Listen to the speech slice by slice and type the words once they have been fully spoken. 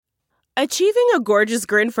Achieving a gorgeous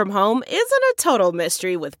grin from home isn't a total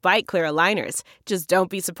mystery with Bite Clear aligners. Just don't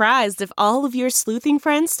be surprised if all of your sleuthing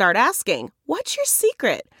friends start asking, "What's your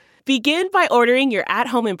secret?" Begin by ordering your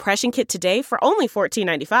at-home impression kit today for only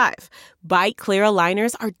 $14.95. Bite Clear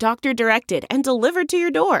aligners are doctor-directed and delivered to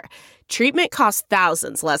your door. Treatment costs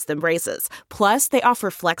thousands less than braces. Plus, they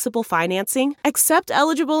offer flexible financing, accept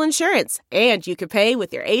eligible insurance, and you can pay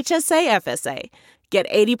with your HSA FSA. Get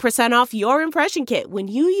 80% off your impression kit when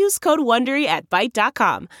you use code WONDERY at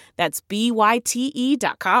Byte.com. That's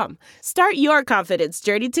BYTE.com. Start your confidence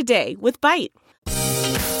journey today with Byte.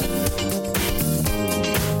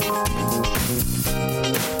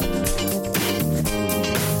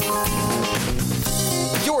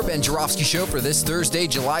 Your Ben Joravsky Show for this Thursday,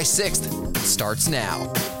 July 6th, starts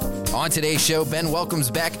now. On today's show, Ben welcomes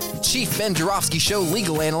back Chief Ben Joravsky Show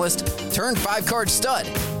legal analyst turned five-card stud,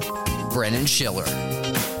 Brennan Shiller.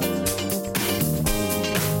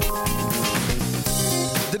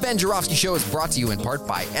 The Ben Joravsky Show is brought to you in part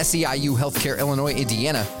by SEIU Healthcare Illinois,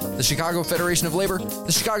 Indiana, the Chicago Federation of Labor,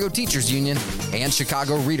 the Chicago Teachers Union, and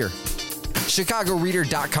Chicago Reader.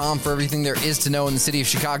 ChicagoReader.com for everything there is to know in the city of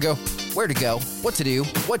Chicago. Where to go, what to do,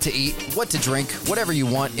 what to eat, what to drink, whatever you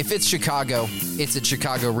want. If it's Chicago, it's at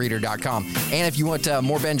ChicagoReader.com. And if you want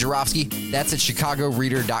more Ben Joravsky, that's at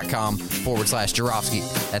ChicagoReader.com/Joravsky.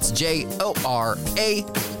 That's JORA,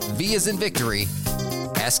 V as in victory,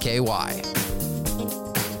 SKY.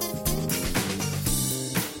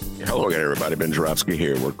 Hello again, everybody. Ben Joravsky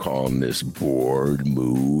here. We're calling this Board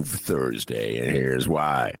Move Thursday, and here's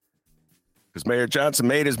why. Because Mayor Johnson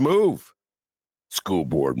made his move. School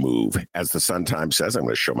board move. As the Sun Times says, I'm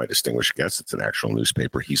going to show my distinguished guest. It's an actual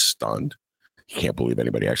newspaper. He's stunned. He can't believe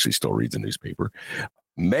anybody actually still reads a newspaper.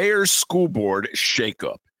 Mayor's school board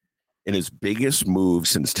shakeup. In his biggest move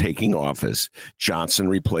since taking office, Johnson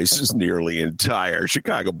replaces nearly entire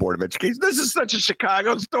Chicago Board of Education. This is such a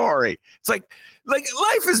Chicago story. It's like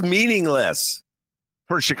life is meaningless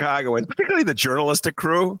for Chicago, and particularly the journalistic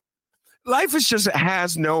crew. Life is just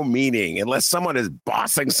has no meaning unless someone is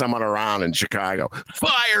bossing someone around in Chicago.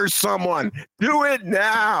 Fire someone. Do it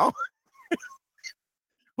now.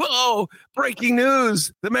 Whoa, breaking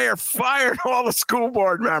news. The mayor fired all the school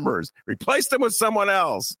board members, replaced them with someone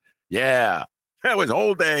else. Yeah, that was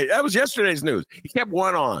old day. That was yesterday's news. He kept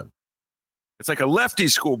one on. It's like a lefty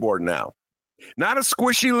school board now, not a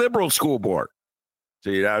squishy liberal school board.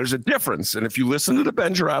 See, there's a difference. And if you listen to the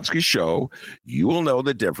Ben Joravsky Show, you will know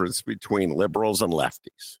the difference between liberals and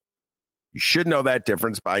lefties. You should know that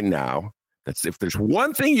difference by now. That's if there's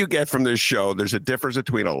one thing you get from this show, there's a difference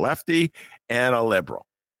between a lefty and a liberal.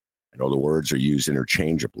 I know the words are used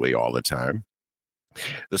interchangeably all the time.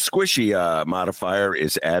 The squishy modifier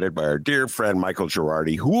is added by our dear friend, Michael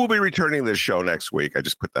Girardi, who will be returning this show next week. I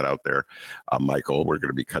just put that out there. Michael, we're going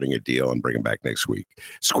to be cutting a deal and bringing back next week.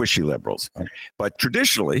 Squishy liberals. But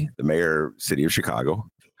traditionally, the mayor, city of Chicago,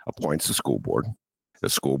 appoints the school board. The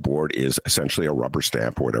school board is essentially a rubber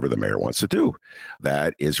stamp for whatever the mayor wants to do.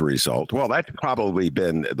 That is a result. Well, that's probably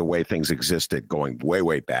been the way things existed going way,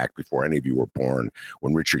 way back before any of you were born,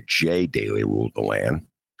 when Richard J. Daley ruled the land.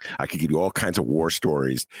 I could give you all kinds of war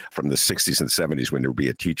stories from the 60s and 70s when there would be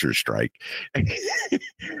a teacher's strike.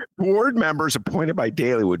 Board members appointed by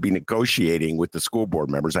Daley would be negotiating with the school board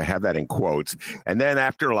members. I have that in quotes. And then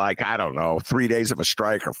after 3 days of a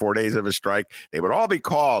strike or 4 days of a strike, they would all be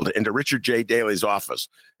called into Richard J. Daley's office.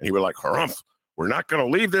 And he would harumph. We're not going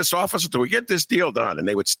to leave this office until we get this deal done. And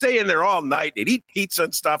they would stay in there all night. They'd eat pizza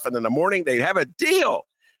and stuff. And in the morning, they'd have a deal.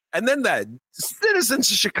 And then the citizens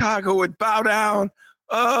of Chicago would bow down.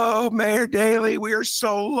 Oh, Mayor Daley, we are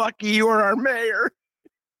so lucky you are our mayor.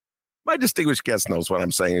 My distinguished guest knows what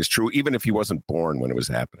I'm saying is true, even if he wasn't born when it was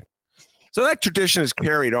happening. So that tradition is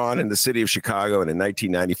carried on in the city of Chicago. And in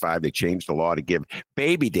 1995, they changed the law to give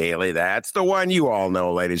baby Daley, that's the one you all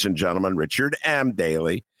know, ladies and gentlemen, Richard M.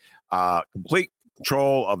 Daley, complete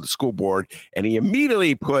control of the school board. And he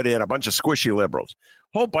immediately put in a bunch of squishy liberals,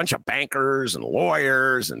 a whole bunch of bankers and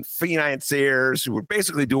lawyers and financiers who would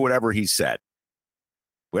basically do whatever he said.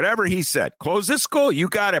 Whatever he said. Close this school, you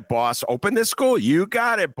got it, boss. Open this school, you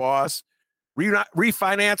got it, boss.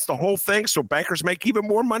 Refinance the whole thing so bankers make even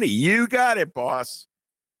more money. You got it, boss.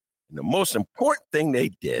 And the most important thing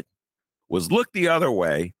they did was look the other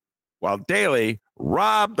way while Daley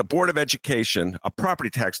robbed the Board of Education of property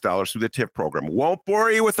tax dollars through the TIF program. Won't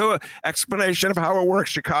bore you with an explanation of how it works,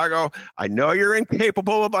 Chicago. I know you're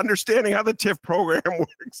incapable of understanding how the TIF program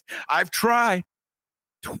works. I've tried.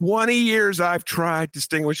 20 years I've tried,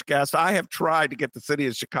 distinguished guest. I have tried to get the city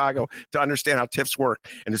of Chicago to understand how TIFs work.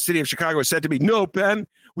 And the city of Chicago has said to me, no, Ben,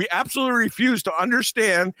 We absolutely refuse to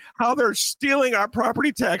understand how they're stealing our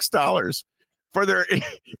property tax dollars for their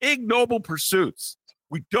ignoble pursuits.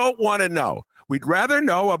 We don't want to know. We'd rather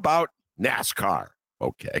know about NASCAR.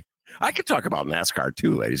 Okay. I could talk about NASCAR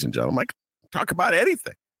too, ladies and gentlemen. I could talk about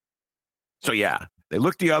anything. So, yeah, they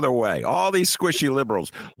look the other way. All these squishy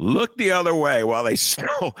liberals look the other way while they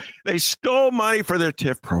stole money for their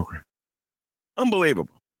TIF program.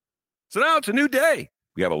 Unbelievable. So now it's a new day.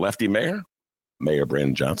 We have a lefty mayor, Mayor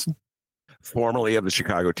Brandon Johnson, formerly of the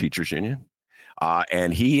Chicago Teachers Union.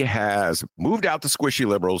 And he has moved out the squishy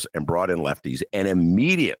liberals and brought in lefties. And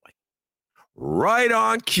immediately, right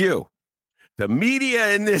on cue, the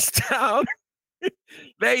media in this town,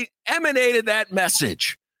 they emanated that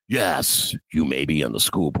message. Yes, you may be on the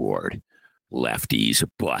school board, lefties,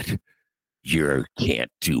 but you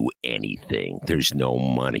can't do anything. There's no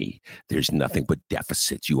money. There's nothing but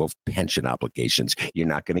deficits. You have pension obligations. You're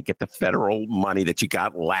not going to get the federal money that you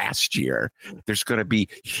got last year. There's going to be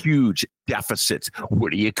huge deficits.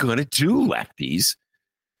 What are you going to do, lefties?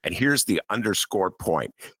 And here's the underscored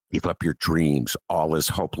point. Give up your dreams. All is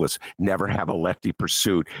hopeless. Never have a lefty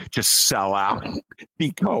pursuit. Just sell out.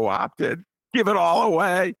 Be co-opted. Give it all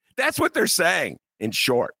away. That's what they're saying, in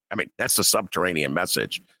short. I mean, that's the subterranean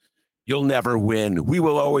message. You'll never win. We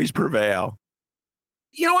will always prevail.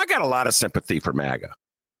 You know, I got a lot of sympathy for MAGA.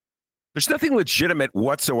 There's nothing legitimate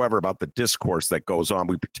whatsoever about the discourse that goes on.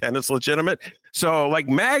 We pretend it's legitimate. So, like,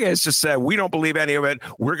 MAGA has just said, we don't believe any of it.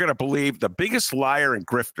 We're going to believe the biggest liar and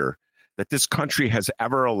grifter that this country has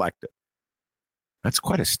ever elected. That's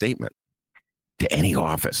quite a statement to any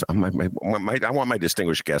office. I want my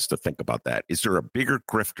distinguished guests to think about that. Is there a bigger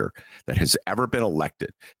grifter that has ever been elected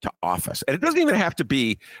to office? And it doesn't even have to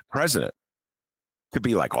be president. It could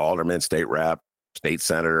be like alderman, state rep, state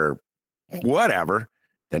senator, whatever,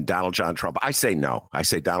 than Donald John Trump. I say no. I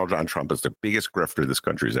say Donald John Trump is the biggest grifter this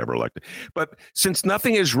country has ever elected. But since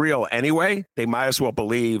nothing is real anyway, they might as well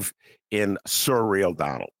believe in surreal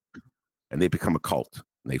Donald. And they become a cult.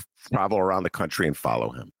 And they travel around the country and follow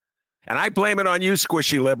him. And I blame it on you,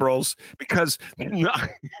 squishy liberals, because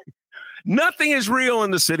nothing is real in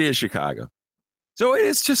the city of Chicago. So it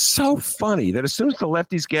is just so funny that as soon as the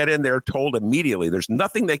lefties get in, they're told immediately there's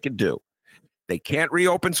nothing they can do. They can't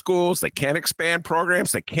reopen schools. They can't expand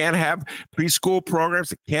programs. They can't have preschool programs.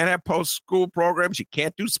 They can't have post-school programs. You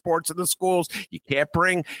can't do sports in the schools. You can't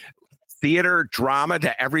bring theater, drama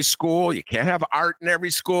to every school. You can't have art in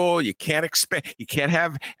every school. You can't expand. You can't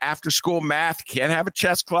have after-school math. You can't have a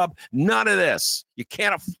chess club. None of this. You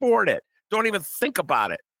can't afford it. Don't even think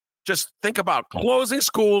about it. Just think about closing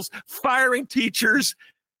schools, firing teachers.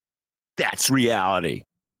 That's reality.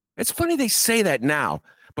 It's funny they say that now,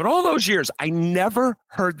 but all those years, I never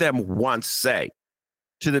heard them once say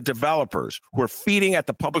to the developers who are feeding at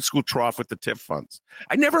the public school trough with the TIF funds.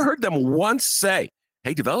 I never heard them once say,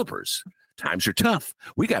 hey, developers, times are tough.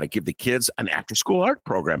 We got to give the kids an after-school art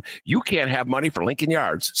program. You can't have money for Lincoln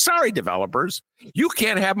Yards. Sorry, developers. You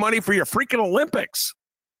can't have money for your freaking Olympics.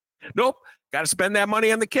 Nope. Got to spend that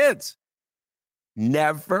money on the kids.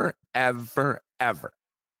 Never, ever, ever.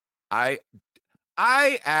 I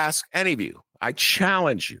ask any of you, I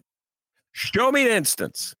challenge you, show me an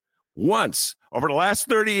instance once over the last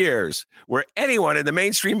 30 years where anyone in the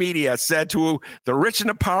mainstream media said to the rich and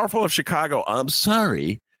the powerful of Chicago, I'm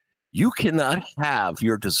sorry, you cannot have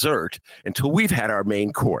your dessert until we've had our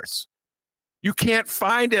main course. You can't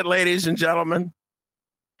find it, ladies and gentlemen.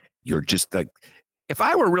 You're just like, if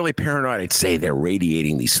I were really paranoid, I'd say they're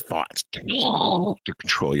radiating these thoughts to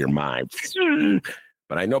control your mind.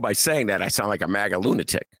 But I know by saying that, I sound like a MAGA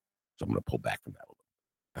lunatic. So I'm going to pull back from that.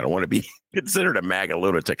 I don't want to be considered a MAGA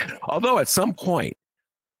lunatic. Although at some point,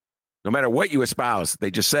 no matter what you espouse, they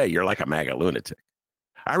just say you're like a MAGA lunatic.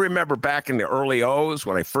 I remember back in the early O's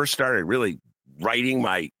when I first started really writing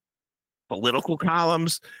my political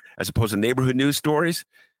columns as opposed to neighborhood news stories.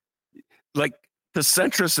 Like the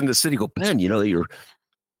centrists in the city go, Ben, you know, you're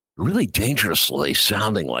really dangerously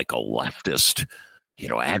sounding like a leftist,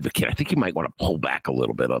 advocate. I think you might want to pull back a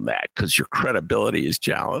little bit on that because your credibility is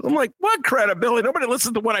challenged. I'm like, what credibility? Nobody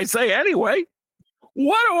listens to what I say anyway.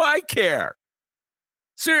 What do I care?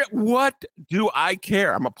 Seriously, what do I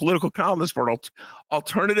care? I'm a political columnist for an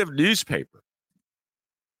alternative newspaper.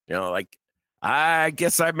 I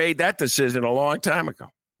guess I made that decision a long time ago.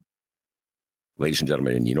 Ladies and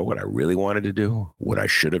gentlemen, and you know what I really wanted to do? What I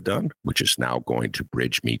should have done, which is now going to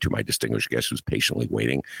bridge me to my distinguished guest who's patiently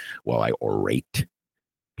waiting while I orate.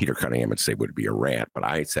 Peter Cunningham would say would be a rant, but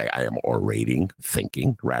I say I am orating,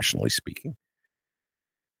 thinking, rationally speaking.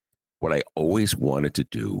 What I always wanted to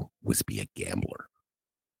do was be a gambler.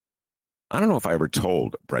 I don't know if I ever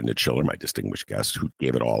told Brendan Shiller, my distinguished guest, who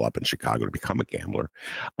gave it all up in Chicago to become a gambler.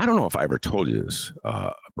 I don't know if I ever told you this,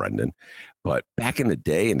 Brendan, but back in the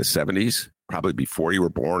day in the 70s, probably before you were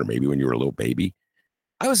born or maybe when you were a little baby,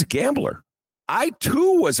 I was a gambler. I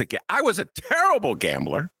too was I was a terrible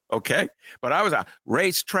gambler, okay? But I was a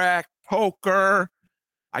racetrack, poker.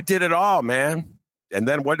 I did it all, man. And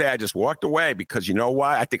then one day I just walked away because you know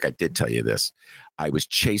why? I think I did tell you this. I was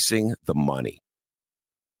chasing the money.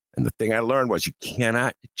 And the thing I learned was you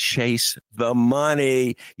cannot chase the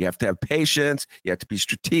money. You have to have patience. You have to be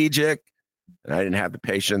strategic. And I didn't have the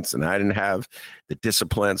patience and I didn't have the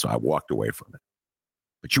discipline. So I walked away from it.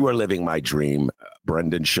 But you are living my dream.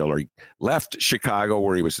 Brendan Shiller left Chicago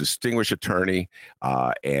where he was a distinguished attorney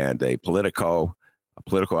and a political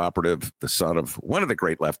operative, the son of one of the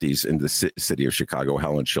great lefties in the city of Chicago,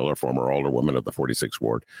 Helen Shiller, former alderwoman of the 46th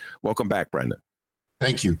Ward. Welcome back, Brendan.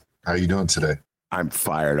 Thank you. How are you doing today? I'm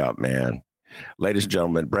fired up, man. Ladies and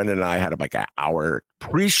gentlemen, Brendan and I had like an hour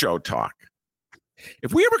pre-show talk.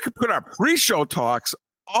 If we ever could put our pre-show talks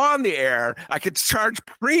on the air, I could charge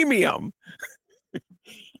premium.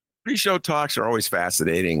 Pre-show talks are always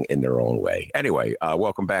fascinating in their own way. Anyway,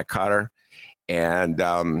 welcome back, Cotter. And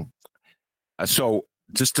so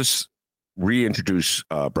just to reintroduce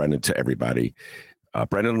Brendan to everybody,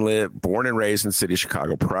 Brendan born and raised in the city of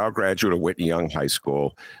Chicago, proud graduate of Whitney Young High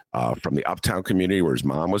School from the Uptown community where his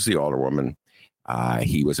mom was the alderwoman.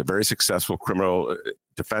 He was a very successful criminal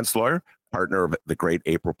defense lawyer, partner of the great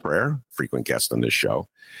April Prayer, frequent guest on this show,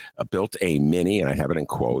 built a mini, and I have it in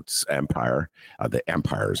quotes, empire, the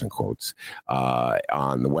empire is in quotes,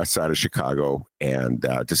 on the west side of Chicago, and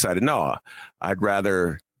decided, no, I'd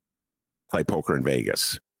rather play poker in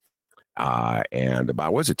Vegas. And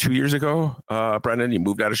about, was it 2 years ago, Brendan, you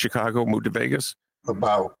moved out of Chicago, moved to Vegas?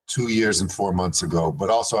 About 2 years and 4 months ago, but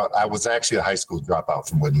also I was actually a high school dropout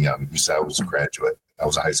from Whitney Young. You said I was a graduate. I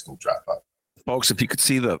was a high school dropout. Folks, if you could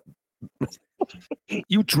see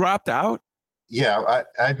you dropped out? Yeah,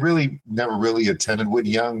 I really never really attended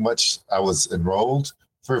Whitney Young much. I was enrolled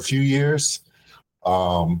for a few years.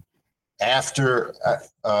 But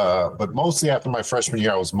mostly after my freshman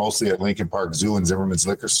year, I was mostly at Lincoln Park Zoo and Zimmerman's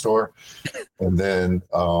Liquor Store. And then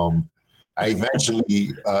I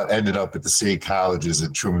eventually ended up at the state colleges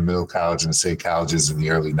at Truman Middle College and the state colleges in the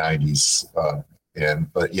early 90s.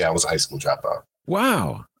 But yeah, I was a high school dropout.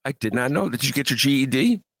 Wow. I did not know. Did you get your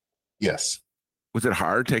GED? Yes. Was it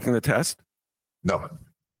hard taking the test? No.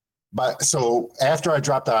 But so after I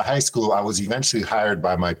dropped out of high school, I was eventually hired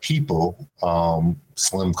by my people,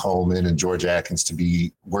 Slim Coleman and George Atkins, to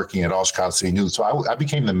be working at All Chicago City News. So I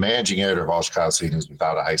became the managing editor of All Chicago City News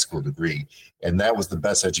without a high school degree. And that was the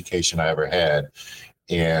best education I ever had.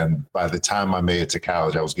 And by the time I made it to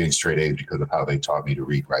college, I was getting straight A's because of how they taught me to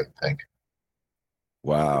read, write, and think.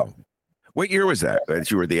 Wow. What year was that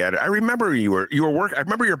you were the editor? I remember you were working. I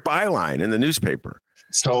remember your byline in the newspaper.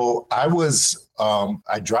 So I was,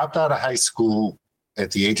 I dropped out of high school at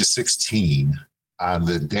the age of 16. On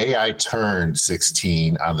the day I turned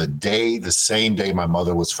 16, the same day my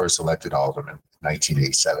mother was first elected alderman,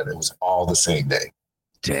 1987. It was all the same day.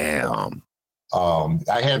 Damn.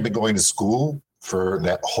 I hadn't been going to school for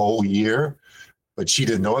that whole year, but she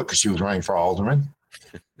didn't know it because she was running for alderman.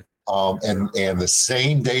 And the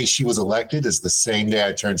same day she was elected is the same day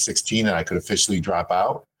I turned 16 and I could officially drop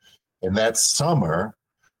out. And that summer,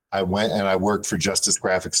 I went and I worked for Justice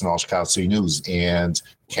Graphics and All Chicago City News. And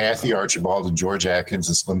Kathy Archibald and George Atkins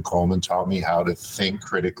and Slim Coleman taught me how to think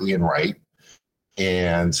critically and write.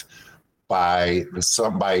 And by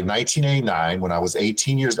 1989, when I was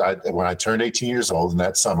 18 years, when I turned 18 years old in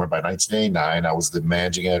that summer, by 1989, I was the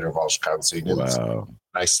managing editor of All Chicago City News. Wow.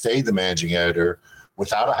 I stayed the managing editor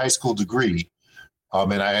without a high school degree.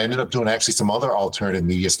 And I ended up doing actually some other alternative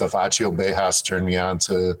media stuff. Achille Bejas turned me on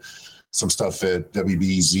to some stuff at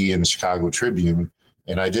WBEZ and the Chicago Tribune.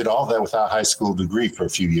 And I did all that without a high school degree for a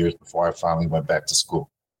few years before I finally went back to school.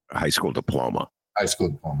 High school diploma. High school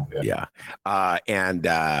diploma, yeah.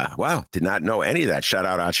 Wow, did not know any of that. Shout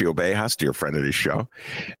out Achille Bejas, dear friend of this show.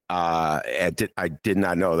 I did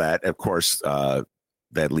not know that. Of course, that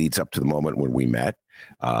leads up to the moment when we met.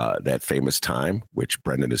 That famous time, which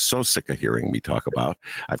Brendan is so sick of hearing me talk about.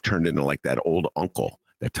 I've turned into like that old uncle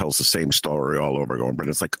that tells the same story all over again.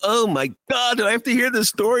 Brendan's like, oh my God, do I have to hear this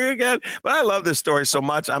story again? But I love this story so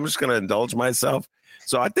much. I'm just going to indulge myself.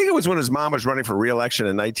 So I think it was when his mom was running for re-election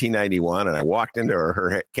in 1991, and I walked into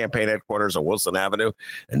her campaign headquarters on Wilson Avenue,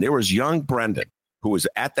 and there was young Brendan, who was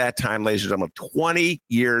at that time, ladies and gentlemen, 20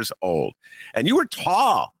 years old. And you were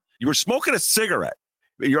tall. You were smoking a cigarette.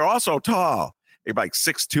 You're also tall. You're like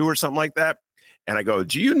 6'2" or something like that. And I go,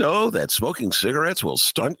 do you know that smoking cigarettes will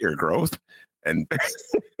stunt your growth? And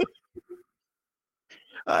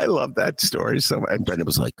I love that story. So, and Brendan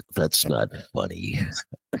was like, that's not funny.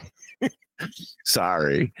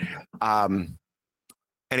 Sorry.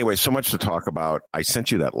 Anyway, so much to talk about. I sent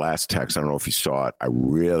you that last text. I don't know if you saw it. I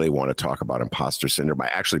really want to talk about imposter syndrome. I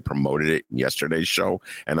actually promoted it in yesterday's show,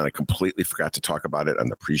 and then I completely forgot to talk about it on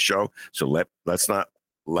the pre-show. So let's not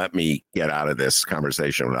let me get out of this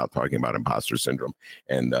conversation without talking about imposter syndrome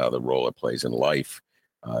and the role it plays in life,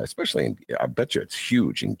 especially I bet you it's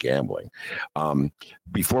huge in gambling.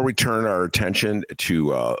 Before we turn our attention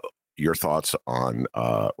to your thoughts on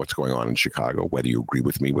what's going on in Chicago, whether you agree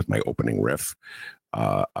with me with my opening riff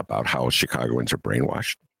about how Chicagoans are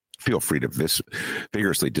brainwashed, feel free to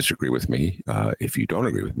vigorously disagree with me if you don't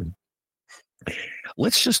agree with me.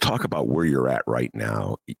 Let's just talk about where you're at right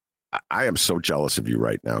now. I am so jealous of you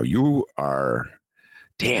right now. You are,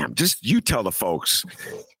 just you tell the folks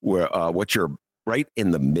what you're right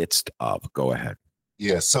in the midst of. Go ahead.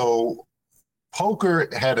 Yeah, so poker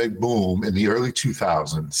had a boom in the early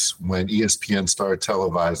 2000s when ESPN started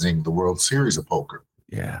televising the World Series of Poker.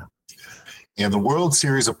 Yeah. And the World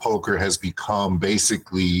Series of Poker has become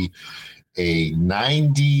basically a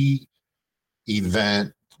 90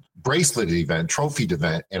 event, bracelet event, trophy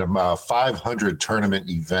event, and about 500 tournament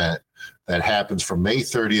event that happens from May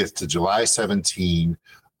 30th to July 17.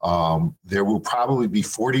 There will probably be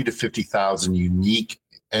 40 to 50,000 unique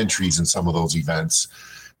entries in some of those events.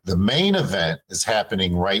 The main event is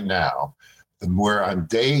happening right now. We're on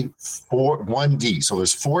day 1D. So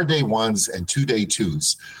there's 4 day ones and 2 day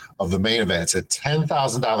twos of the main event. It's a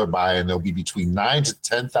 $10,000 buy-in. There'll be between 9,000 to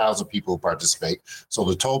 10,000 people who participate. So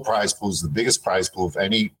the total prize pool is the biggest prize pool of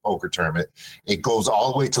any poker tournament. It goes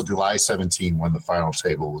all the way till July 17 when the final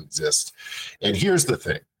table will exist. And here's the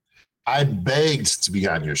thing. I begged to be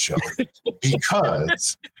on your show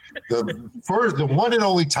because the one and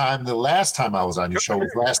only time, the last time I was on your show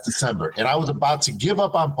was last December, and I was about to give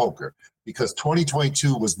up on poker because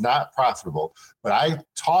 2022 was not profitable. But I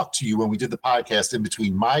talked to you when we did the podcast in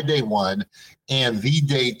between my day one and the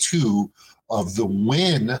day two of the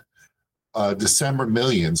Win December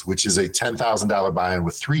Millions, which is a $10,000 buy-in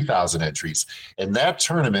with 3,000 entries. And that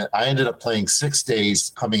tournament, I ended up playing 6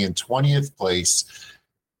 days, coming in 20th place,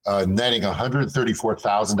 netting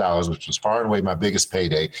 $134,000, which was far and away my biggest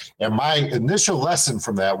payday. And my initial lesson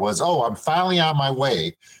from that was, I'm finally on my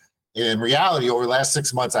way. In reality, over the last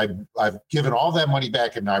 6 months, I've given all that money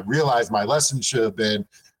back, and I realized my lesson should have been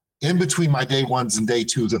in between my day ones and day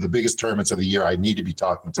twos of the biggest tournaments of the year. I need to be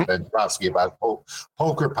talking to Ben Joravsky about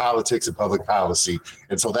poker, politics, and public policy.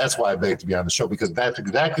 And so that's why I begged to be on the show, because that's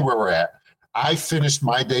exactly where we're at. I finished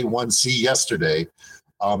my day 1C yesterday,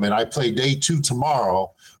 and I play day 2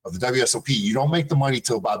 tomorrow of the WSOP. You don't make the money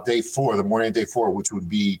till about day 4, the morning of day 4, which would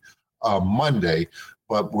be Monday.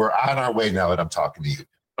 But we're on our way now that I'm talking to you.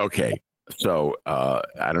 Okay. So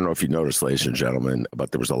I don't know if you noticed, ladies and gentlemen,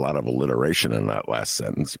 but there was a lot of alliteration in that last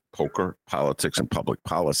sentence. Poker, politics, and public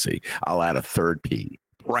policy. I'll add a third P.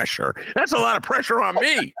 Pressure. That's a lot of pressure on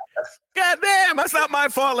me. God damn, that's not my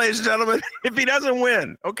fault, ladies and gentlemen, if he doesn't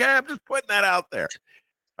win. Okay, I'm just putting that out there.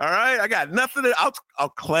 All right, I got nothing to, I'll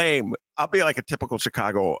claim. I'll be like a typical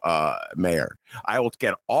Chicago mayor. I will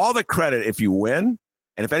get all the credit if you win.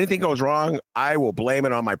 And if anything goes wrong, I will blame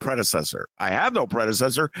it on my predecessor. I have no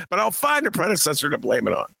predecessor, but I'll find a predecessor to blame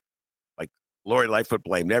it on. Like Lori Lightfoot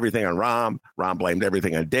blamed everything on Rahm. Rahm blamed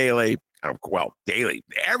everything on Daley. Well, Daley,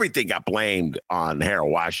 everything got blamed on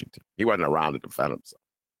Harold Washington. He wasn't around to defend himself.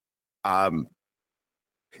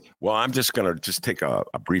 Well, I'm just going to take a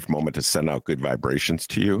brief moment to send out good vibrations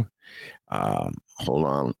to you. Hold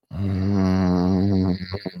on.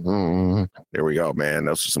 There we go, man.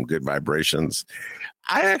 Those are some good vibrations.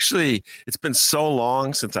 It's been so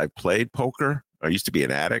long since I played poker. I used to be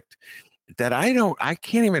an addict that I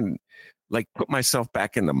can't even put myself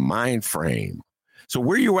back in the mind frame. So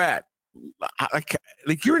where you at?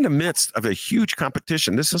 You're in the midst of a huge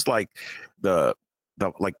competition. This is like the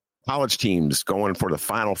college teams going for the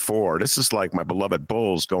Final Four. This is like my beloved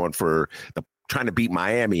Bulls going for trying to beat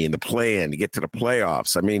Miami in the play-in to get to the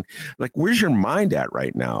playoffs. I mean, where's your mind at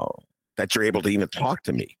right now that you're able to even talk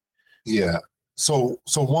to me? Yeah. So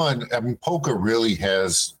one, I mean, poker really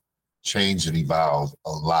has changed and evolved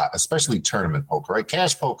a lot, especially tournament poker, right?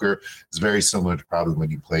 Cash poker is very similar to probably when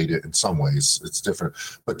you played it. In some ways, it's different.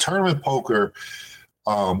 But tournament poker,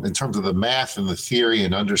 in terms of the math and the theory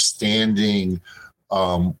and understanding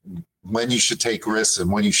when you should take risks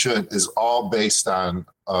and when you shouldn't, is all based on,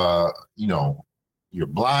 your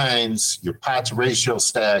blinds, your pot ratio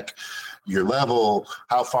stack, your level,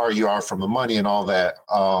 how far you are from the money and all that.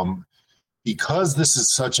 because this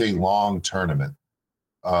is such a long tournament,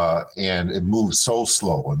 and it moves so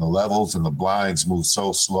slow, and the levels and the blinds move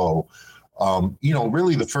so slow.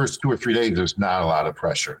 Really the first 2 or 3 days, there's not a lot of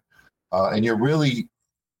pressure. And you're really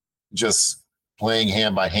just playing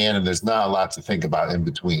hand by hand, and there's not a lot to think about in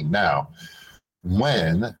between. Now,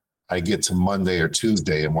 when I get to Monday or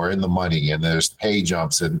Tuesday and we're in the money and there's pay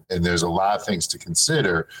jumps and there's a lot of things to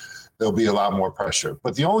consider, there'll be a lot more pressure.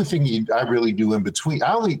 But the only thing I really do in between,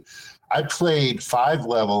 I played 5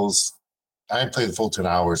 levels. I didn't play the full 10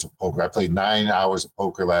 hours of poker. I played 9 hours of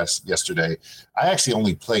poker yesterday. I actually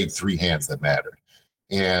only played 3 hands that mattered.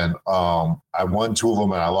 And I won 2 of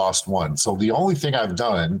them and I lost 1. So the only thing I've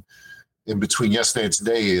done in between yesterday and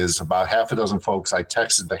today is about half a dozen folks I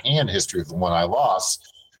texted the hand history of the one I lost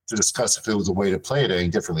to discuss if it was a way to play it any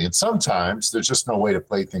differently. And sometimes there's just no way to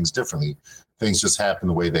play things differently. Things just happen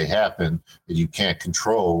the way they happen, and you can't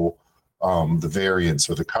control the variance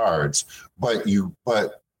or the cards. But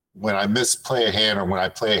when I misplay a hand or when I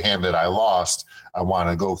play a hand that I lost, I want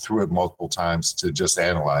to go through it multiple times to just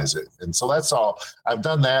analyze it. And so that's all. I've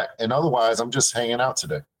done that, and otherwise I'm just hanging out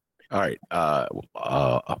today. All right.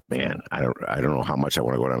 Man, I don't know how much I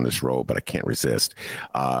want to go down this road, but I can't resist.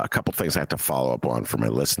 A couple things I have to follow up on for my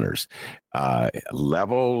listeners.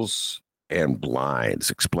 Levels and blinds.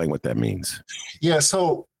 Explain what that means. Yeah.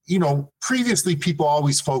 So, previously people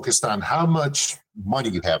always focused on how much money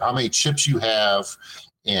you have, how many chips you have,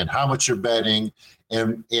 and how much you're betting.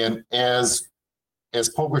 And as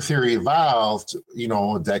poker theory evolved,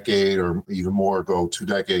 a decade or even more ago, 2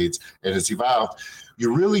 decades, and it's evolved,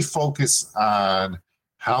 you really focus on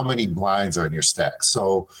how many blinds are in your stack.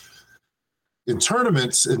 So in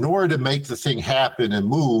tournaments, in order to make the thing happen and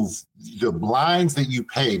move, the blinds that you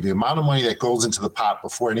pay, the amount of money that goes into the pot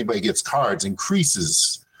before anybody gets cards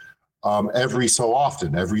increases every so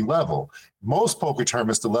often, every level. Most poker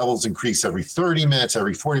tournaments, the levels increase every 30 minutes,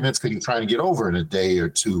 every 40 minutes, because you're trying to get over in a day or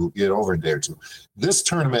two. This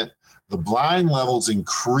tournament, the blind levels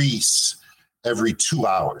increase every 2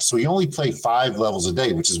 hours. So you only play 5 levels a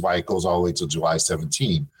day, which is why it goes all the way till July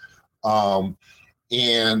 17.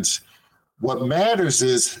 And what matters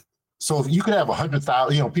is, so if you could have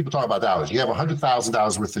 100,000, people talk about dollars. You have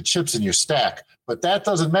 $100,000 worth of chips in your stack, but that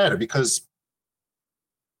doesn't matter because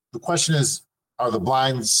the question is, are the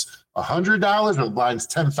blinds $100 or the blinds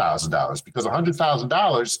 $10,000? Because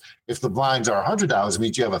 $100,000, if the blinds are $100,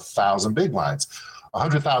 means you have 1,000 big blinds.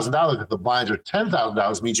 $100,000 if the blinds are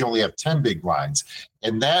 $10,000 means you only have 10 big blinds.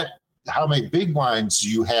 And that, how many big blinds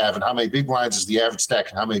you have and how many big blinds is the average stack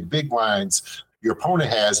and how many big blinds your opponent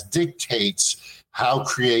has dictates how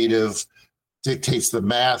creative, dictates the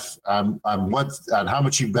math on how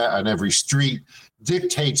much you bet on every street,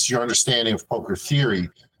 dictates your understanding of poker theory.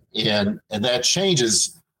 And that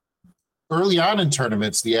changes. Early on in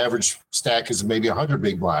tournaments, the average stack is maybe 100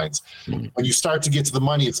 big blinds. When you start to get to the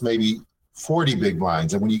money, it's maybe 40 big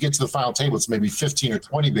blinds. And when you get to the final table, it's maybe 15 or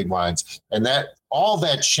 20 big blinds. And that all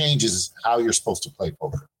that changes how you're supposed to play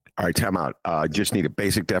poker. All right, time out. Just need a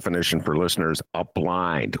basic definition for listeners. A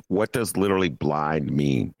blind. What does literally blind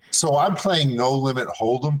mean? So I'm playing no limit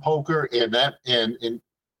hold'em poker, and in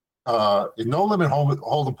no limit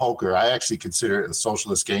hold'em poker, I actually consider it a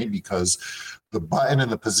socialist game because the button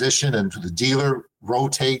and the position and the dealer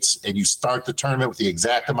rotates and you start the tournament with the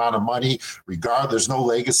exact amount of money, there's no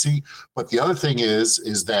legacy. But the other thing is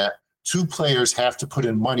that 2 players have to put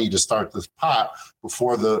in money to start the pot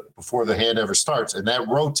before the hand ever starts, and that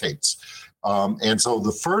rotates. And so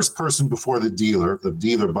the first person before the dealer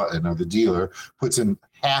button or the dealer puts in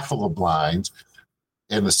half of a blind,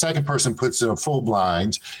 and the second person puts in a full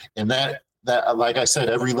blind, and that like I said,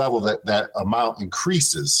 every level that amount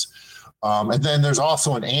increases. And then there's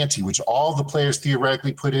also an ante, which all the players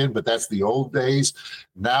theoretically put in, but that's the old days.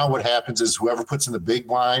 Now what happens is whoever puts in the big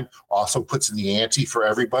blind also puts in the ante for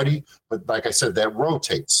everybody. But like I said, that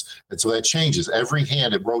rotates. And so that changes. Every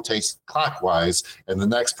hand, it rotates clockwise, and the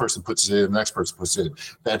next person puts it in, the next person puts it in.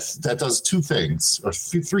 That does 2 things, or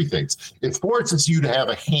 3 things. It forces you to have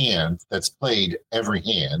a hand that's played every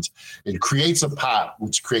hand. It creates a pot,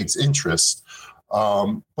 which creates interest.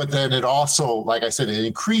 But then it also, like I said, it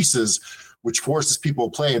increases, which forces people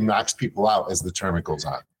to play and knocks people out as the tournament goes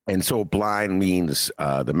on. And so blind means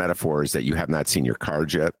the metaphor is that you have not seen your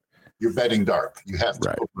cards yet. You're betting dark. You have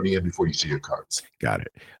to put money in before you see your cards. Got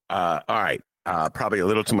it. All right. Probably a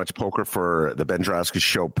little too much poker for the Ben Joravsky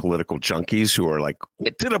Show political junkies who are like,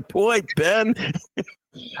 get to the point, Ben.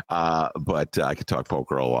 But I could talk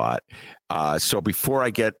poker a lot. So before I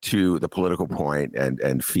get to the political point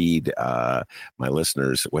and feed my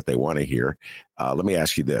listeners what they want to hear, let me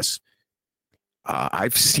ask you this.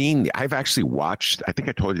 I've actually watched, I think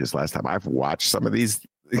I told you this last time. I've watched some of these.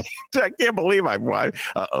 I can't believe I've watched.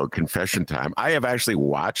 Confession time. I have actually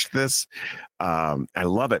watched this. I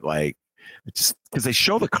love it. Like, just because they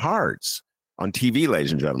show the cards on TV,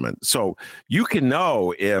 ladies and gentlemen. So you can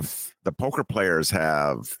know if the poker players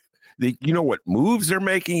have, you know what moves they're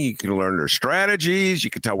making. You can learn their strategies. You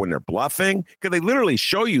can tell when they're bluffing because they literally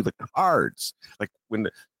show you the cards. Like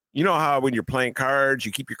you know how when you're playing cards,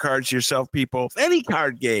 you keep your cards to yourself, people. Any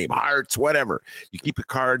card game, hearts, whatever. You keep the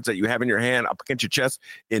cards that you have in your hand up against your chest.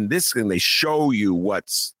 In this thing, they show you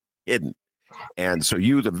what's hidden. And so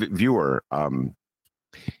you, the viewer,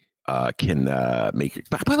 can make it.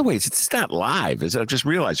 By the way, it's not live. I just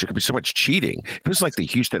realized there could be so much cheating. It was like the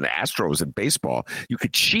Houston Astros in baseball. You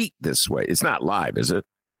could cheat this way. It's not live, is it?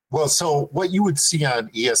 Well, so what you would see on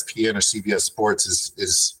ESPN or CBS Sports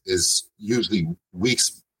is usually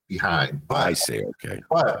weeks behind. But, I see. Okay.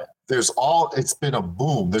 But it's been a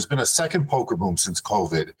boom. There's been a second poker boom since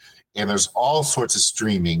COVID, and there's all sorts of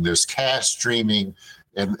streaming. There's cash streaming,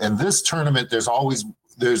 and this tournament,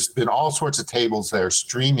 there's been all sorts of tables that are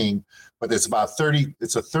streaming, but it's a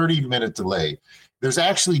 30-minute delay. There's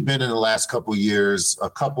actually been in the last couple of years a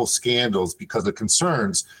couple scandals because of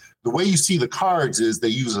concerns. The way you see the cards is they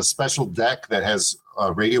use a special deck that has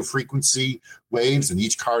radio frequency waves, and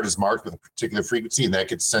each card is marked with a particular frequency, and that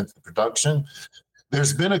gets sent to the production.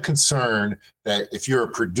 There's been a concern that if you're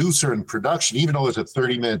a producer in production, even though there's a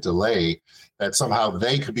 30-minute delay, that somehow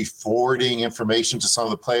they could be forwarding information to some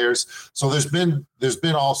of the players. So there's been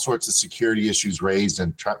all sorts of security issues raised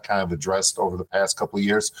and kind of addressed over the past couple of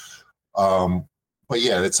years. But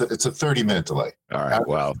yeah, it's a 30-minute delay. All right.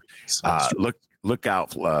 Well, look out,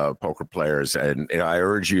 poker players. And I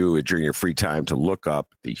urge you during your free time to look up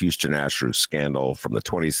the Houston Astros scandal from the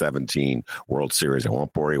 2017 World Series. I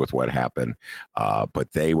won't bore you with what happened,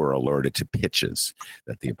 but they were alerted to pitches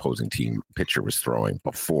that the opposing team pitcher was throwing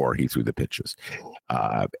before he threw the pitches.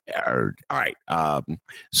 All right.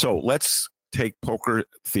 So let's take poker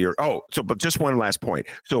theory. But just one last point.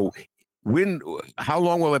 So how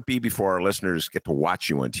long will it be before our listeners get to watch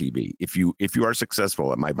you on TV? If you are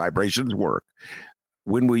successful and my vibrations work,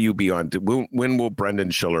 when will you be on? When will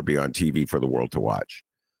Brendan Shiller be on TV for the world to watch?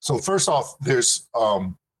 So first off, there's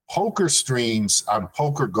poker streams on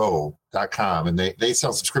PokerGo.com, and they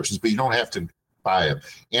sell subscriptions, but you don't have to buy them.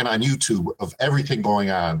 And on YouTube of everything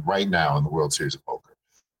going on right now in the World Series of Poker.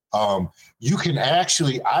 You can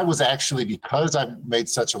because I made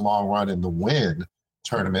such a long run in the Win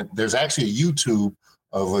tournament, there's actually a YouTube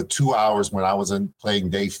of 2 hours when I was playing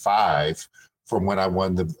day 5 from when I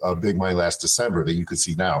won the big money last December that you can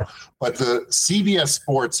see now. But the CBS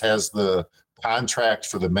Sports has the contract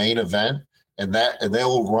for the main event, and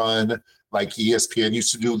they'll run like ESPN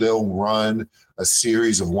used to do. They'll run a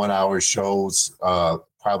series of 1 hour shows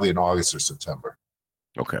probably in August or September.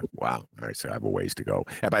 Okay. Wow. All right. So I have a ways to go.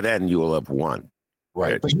 And by then you will have won.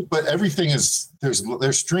 Right. But everything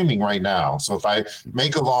they're streaming right now. So if I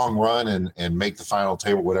make a long run and make the final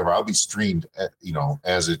table, whatever, I'll be streamed,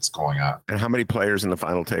 as it's going on. And how many players in the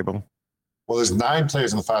final table? Well, there's 9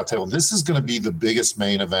 players in the final table. This is going to be the biggest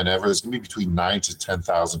main event ever. There's going to be between 9,000 to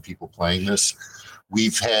 10,000 people playing this.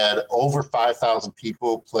 We've had over 5,000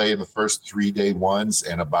 people play in the first 3-day ones,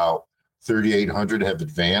 and about 3,800 have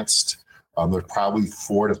advanced. There's probably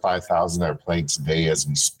 4,000 to 5,000 that are playing today as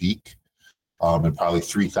we speak. And probably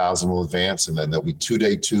 3,000 will advance, and then there'll be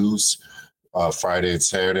 2-day twos, Friday and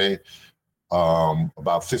Saturday. About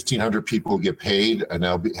 1,500 people will get paid, and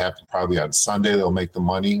they'll happen probably on Sunday. They'll make the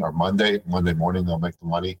money, or Monday morning they'll make the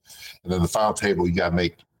money, and then the final table you got to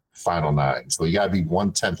make final 9. So you got to be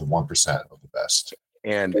 1/10 of 1% of the best.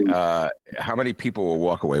 And how many people will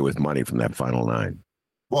walk away with money from that final 9?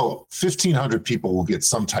 Well, 1,500 people will get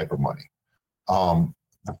some type of money.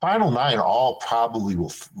 The final 9 all probably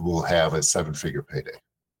will have a 7-figure payday.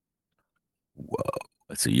 Whoa!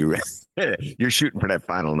 So you're shooting for that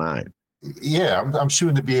final 9. Yeah, I'm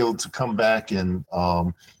shooting to be able to come back and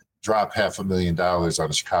drop $500,000 on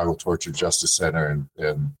the Chicago Torture Justice Center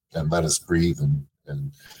and let us breathe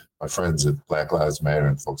and my friends at Black Lives Matter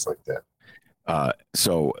and folks like that.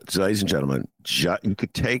 So, ladies and gentlemen, you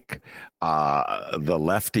could take the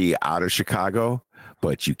lefty out of Chicago,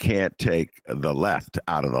 but you can't take the left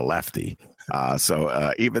out of the lefty.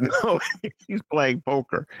 So even though he's playing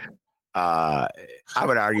poker, I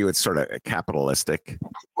would argue it's sort of capitalistic.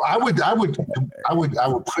 I would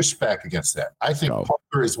push back against that. I think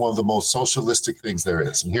poker is one of the most socialistic things there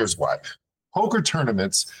is, and here's why. Poker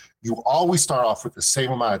tournaments, you always start off with the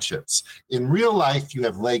same amount of chips. In real life, you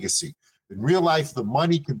have legacy. In real life, the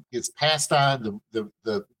money gets passed on.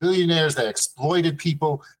 The billionaires that exploited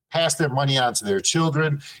people, pass their money on to their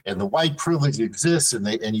children, and the white privilege exists,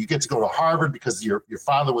 and you get to go to Harvard because your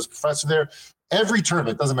father was a professor there. Every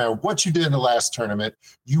tournament, doesn't matter what you did in the last tournament,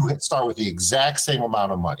 you start with the exact same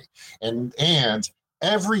amount of money. And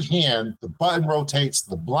every hand, the button rotates,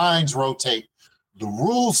 the blinds rotate, the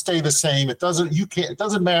rules stay the same. It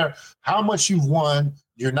doesn't matter how much you've won.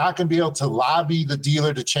 You're not going to be able to lobby the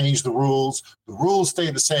dealer to change the rules. The rules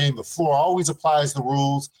stay the same. The floor always applies the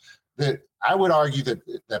rules. That I would argue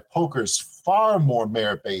that poker is far more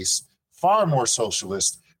merit-based, far more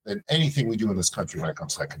socialist than anything we do in this country when it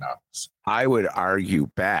comes to economics. I would argue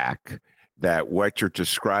back that what you're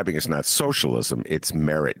describing is not socialism, it's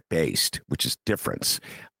merit-based, which is difference.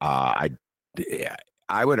 I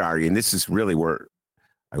would argue, and this is really where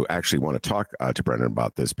I actually want to talk to Brendan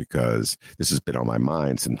about this, because this has been on my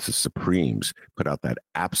mind since the Supremes put out that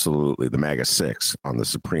the MAGA 6 on the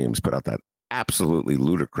Supremes put out that absolutely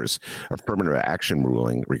ludicrous affirmative action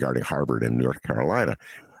ruling regarding Harvard and North Carolina.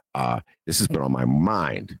 This has been on my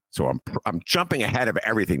mind. So I'm jumping ahead of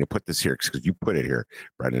everything to put this here because you put it here,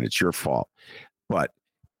 Brendan. It's your fault. But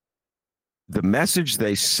the message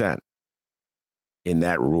they sent in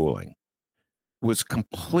that ruling was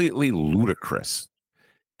completely ludicrous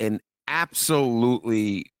and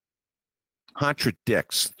absolutely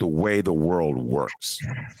contradicts the way the world works.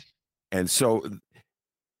 And so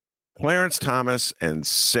Clarence Thomas and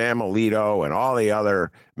Sam Alito and all the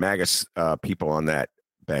other MAGA people on that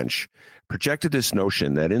bench projected this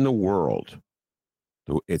notion that in the world,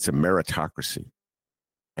 it's a meritocracy,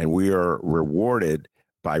 and we are rewarded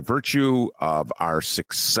by virtue of our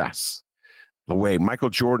success. The way Michael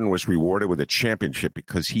Jordan was rewarded with a championship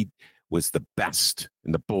because he was the best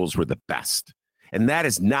and the Bulls were the best. And that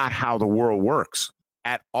is not how the world works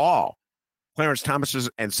at all. Clarence Thomas's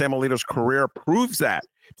and Sam Alito's career proves that.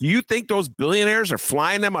 Do you think those billionaires are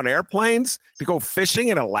flying them on airplanes to go fishing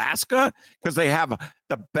in Alaska because they have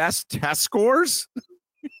the best test scores?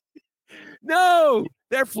 No,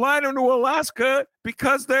 they're flying them to Alaska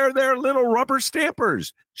because they're their little rubber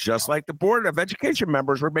stampers, just like the Board of Education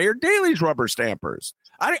members were Mayor Daley's rubber stampers.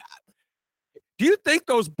 Do you think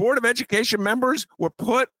those Board of Education members were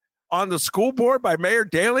put on the school board by Mayor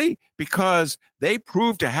Daley because they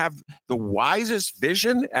proved to have the wisest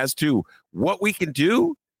vision as to what we can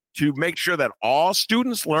do to make sure that all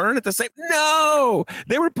students learn at the same? No,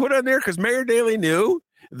 they were put on there because Mayor Daley knew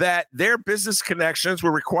that their business connections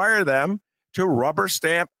would require them to rubber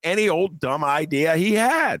stamp any old dumb idea he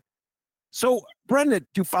had. So, Brendan,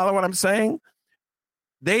 do you follow what I'm saying?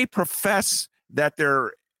 They profess that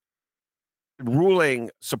their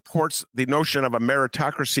ruling supports the notion of a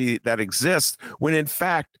meritocracy that exists, when in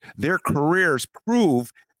fact their careers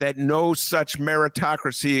prove that no such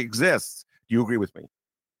meritocracy exists. Do you agree with me?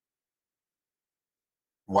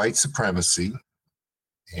 White supremacy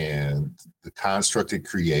and the construct it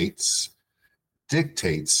creates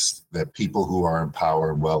dictates that people who are in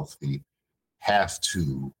power and wealthy have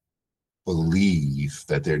to believe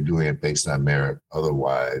that they're doing it based on merit.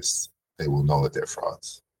 Otherwise, they will know that they're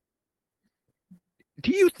frauds.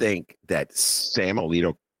 Do you think that Sam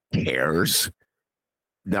Alito cares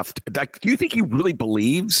enough? Do you think he really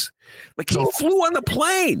believes? Like, he flew on the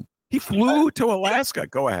plane. He flew to Alaska.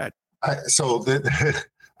 Go ahead. I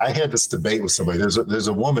had this debate with somebody. There's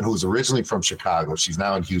a woman who's originally from Chicago. She's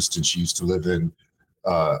now in Houston. She used to live in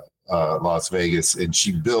Las Vegas, and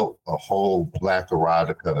she built a whole black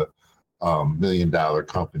erotica $1 million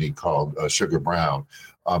company called Sugar Brown.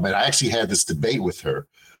 And I actually had this debate with her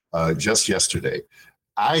just yesterday.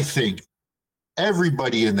 I think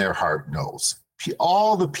everybody in their heart knows,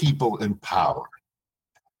 all the people in power,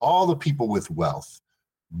 all the people with wealth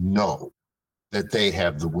know that they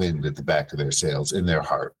have the wind at the back of their sails in their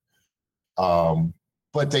heart.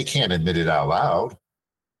 But they can't admit it out loud.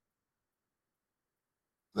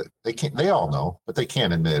 They all know, but they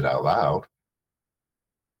can't admit it out loud.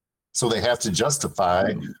 So they have to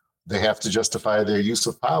justify their use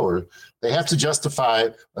of power. They have to justify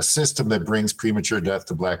a system that brings premature death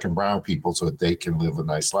to black and brown people so that they can live a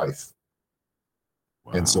nice life.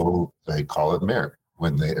 Wow. And so they call it merit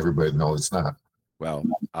when everybody knows it's not. Well,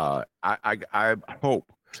 I hope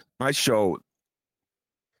my show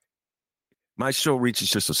reaches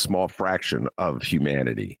just a small fraction of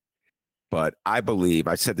humanity. But I believe,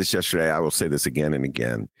 I said this yesterday, I will say this again and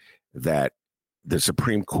again, that the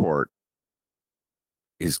Supreme Court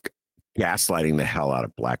is gaslighting the hell out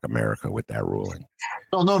of Black America with that ruling.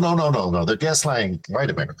 No. They're gaslighting white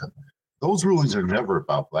America. Those rulings are never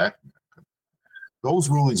about Black America. Those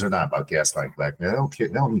rulings are not about gaslighting Black America. They don't care.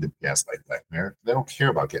 They don't need to gaslight Black America. They don't care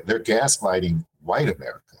about They're gaslighting white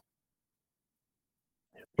America.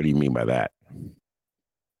 What do you mean by that?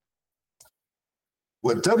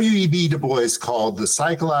 What W.E.B. Du Bois called the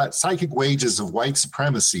psychic wages of white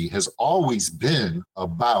supremacy has always been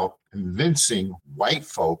about convincing white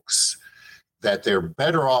folks that they're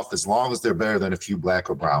better off as long as they're better than a few black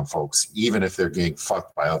or brown folks, even if they're getting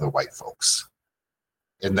fucked by other white folks.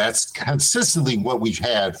 And that's consistently what we've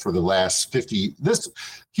had for the last 50.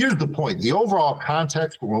 Here's the point. The overall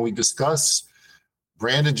context for when we discuss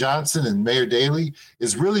Brandon Johnson and Mayor Daley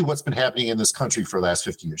is really what's been happening in this country for the last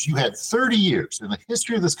 50 years. You had 30 years in the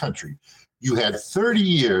history of this country. You had 30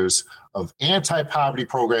 years of anti-poverty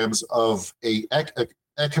programs, of a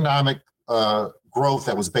economic growth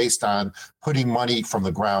that was based on putting money from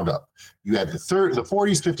the ground up. You had the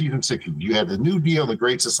 40s, 50s, and 60s. You had the New Deal, the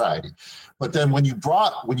Great Society. But then when you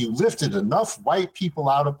lifted enough white people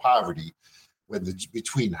out of poverty,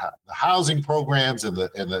 between the housing programs and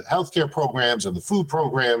the healthcare programs and the food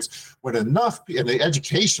programs, and the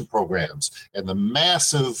education programs and the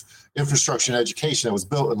massive infrastructure and education that was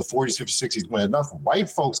built in the 40s, 50s, 60s, when enough white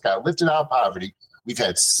folks got lifted out of poverty, we've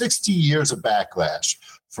had 60 years of backlash,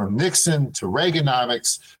 from Nixon to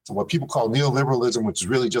Reaganomics to what people call neoliberalism, which is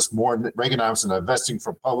really just more Reaganomics and investing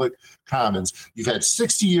for public commons. You've had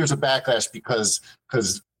 60 years of backlash because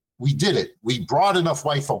we did it. We brought enough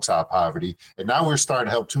white folks out of poverty, and now we're starting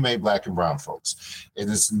to help too many black and brown folks. And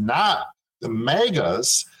it's not the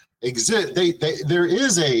megas exist.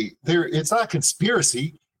 It's not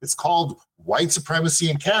conspiracy. It's called white supremacy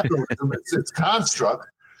and capitalism. It's construct.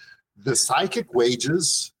 The psychic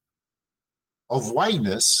wages of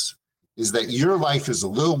whiteness is that your life is a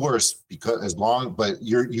little worse but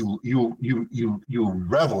you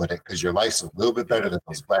revel in it because your life's a little bit better than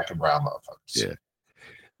those black and brown motherfuckers. Yeah.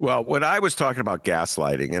 Well, when I was talking about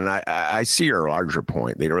gaslighting, and I see your larger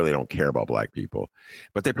point, they really don't care about black people,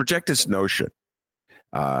 but they project this notion.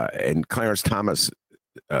 And Clarence Thomas,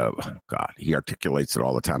 God, he articulates it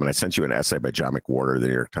all the time. And I sent you an essay by John McWhorter of the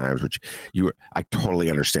New York Times, which I totally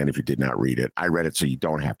understand if you did not read it. I read it so you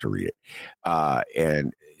don't have to read it.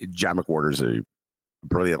 And John McWhorter is a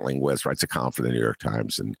brilliant linguist, writes a column for the New York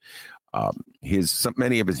Times, and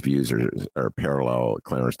many of his views are parallel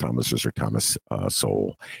Clarence Thomas's or Thomas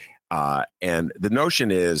Sowell. And the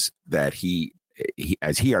notion is that he,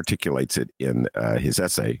 as he articulates it in his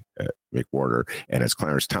essay, McWhorter, and as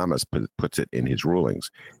Clarence Thomas puts it in his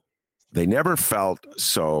rulings, they never felt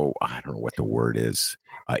so, I don't know what the word is,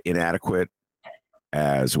 inadequate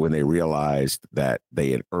as when they realized that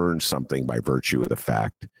they had earned something by virtue of the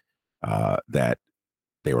fact that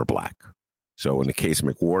they were black. So in the case of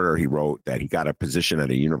McWhorter, he wrote that he got a position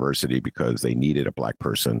at a university because they needed a black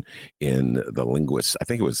person in the linguist. I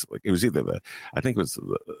think it was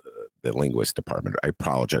the linguist department. I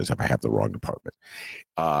apologize if I have the wrong department.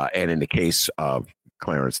 And in the case of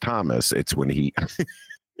Clarence Thomas, it's when he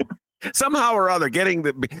somehow or other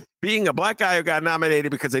being a black guy who got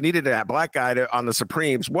nominated because they needed that black guy on the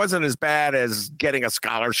Supremes wasn't as bad as getting a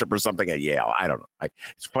scholarship or something at Yale. I don't know.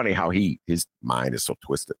 It's funny how his mind is so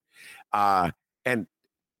twisted. And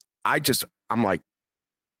I'm like,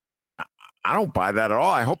 I don't buy that at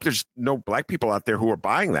all. I hope there's no black people out there who are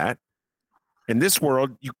buying that. In this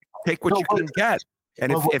world, you take what you can get.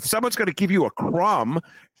 And if someone's going to give you a crumb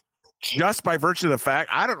just by virtue of the fact,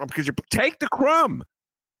 I don't know, because you take the crumb.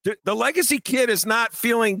 The legacy kid is not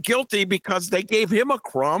feeling guilty because they gave him a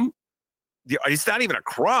crumb. It's not even a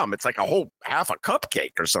crumb. It's like half a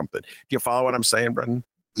cupcake or something. Do you follow what I'm saying, Brendan?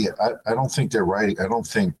 Yeah, I don't think they're writing. I don't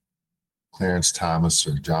think Clarence Thomas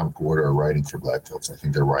or John McWhorter are writing for black folks. I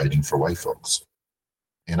think they're writing for white folks.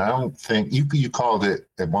 And I don't think you called it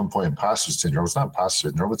at one point imposter syndrome. It's not imposter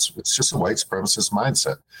syndrome. It's just a white supremacist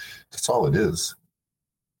mindset. That's all it is.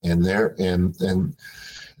 And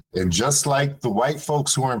and just like the white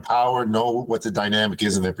folks who are in power know what the dynamic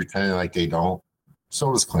is and they're pretending like they don't,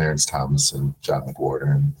 so does Clarence Thomas and John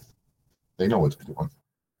McWhorter. And they know what they're doing.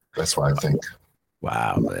 That's why I think.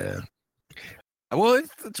 Wow, man. Well,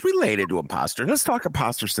 it's related to imposter. Let's talk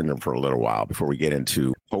imposter syndrome for a little while before we get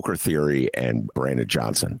into poker theory and Brandon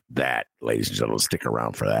Johnson. That, ladies and gentlemen, stick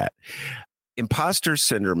around for that. Imposter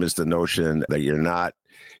syndrome is the notion that you're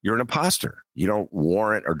an imposter. You don't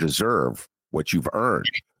warrant or deserve what you've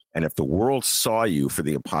earned. And if the world saw you for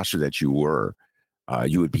the imposter that you were,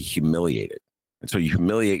 you would be humiliated. And so you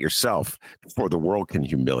humiliate yourself before the world can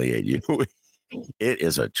humiliate you. It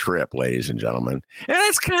is a trip, ladies and gentlemen. And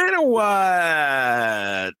that's kind of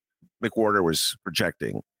what McWhorter was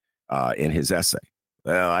projecting in his essay.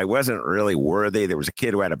 Well, I wasn't really worthy. There was a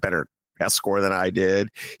kid who had a better test score than I did.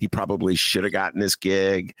 He probably should have gotten this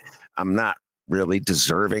gig. I'm not really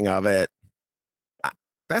deserving of it.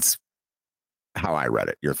 That's how I read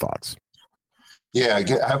it. Your thoughts? Yeah,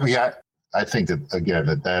 I think that,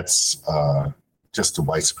 again, that's just a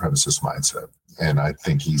white supremacist mindset. And I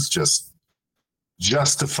think he's just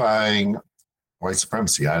justifying white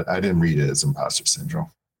supremacy. I didn't read it as imposter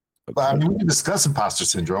syndrome. But I mean, we can discuss imposter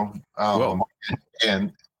syndrome.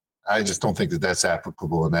 And I just don't think that that's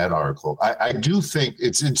applicable in that article. I do think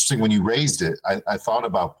it's interesting when you raised it. I thought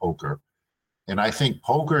about poker. And I think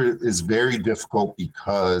poker is very difficult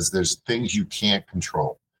because there's things you can't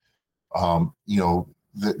control. Even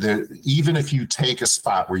if you take a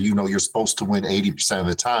spot where you're supposed to win 80% of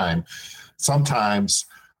the time, sometimes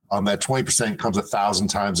that 20% comes 1,000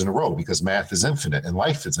 times in a row because math is infinite and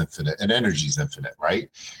life is infinite and energy is infinite, right?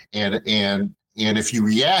 And if you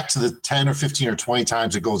react to the 10 or 15 or 20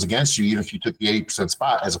 times it goes against you, even if you took the 80%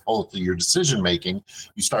 spot as opposed to your decision making,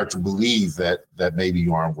 you start to believe that maybe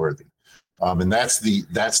you aren't worthy. And that's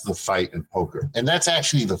the fight in poker, and that's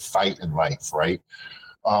actually the fight in life, right?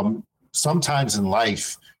 Sometimes in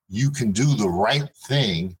life you can do the right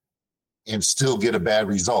thing and still get a bad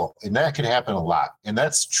result. And that can happen a lot. And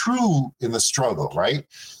that's true in the struggle, right?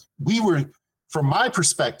 From my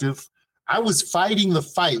perspective, I was fighting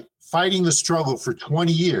the struggle for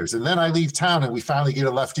 20 years. And then I leave town and we finally get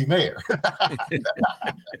a lefty mayor.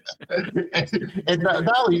 and not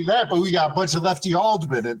only that, but we got a bunch of lefty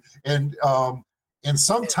aldermen. And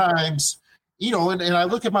sometimes, and I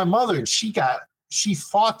look at my mother and she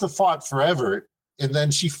fought forever. And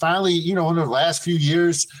then she finally, in the last few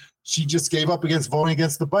years, she just gave up against voting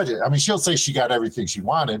against the budget. I mean, she'll say she got everything she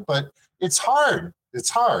wanted, but it's hard.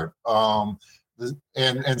 It's hard.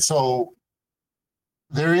 And so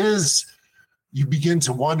you begin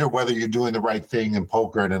to wonder whether you're doing the right thing in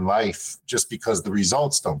poker and in life just because the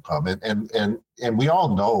results don't come. And we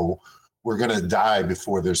all know we're going to die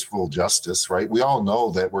before there's full justice, right? We all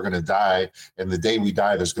know that we're going to die, and the day we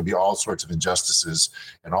die, there's going to be all sorts of injustices,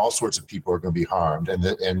 and all sorts of people are going to be harmed.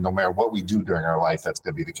 And no matter what we do during our life, that's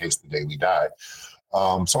going to be the case the day we die.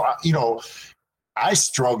 I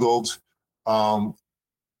struggled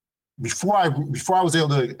before I was able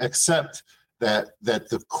to accept that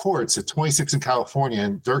the courts at 26 in California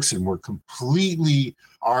and Dirksen were completely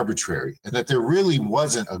arbitrary, and that there really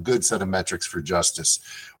wasn't a good set of metrics for justice.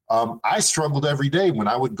 I struggled every day when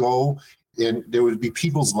I would go and there would be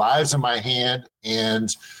people's lives in my hand,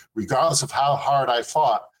 and regardless of how hard I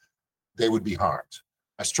fought, they would be harmed.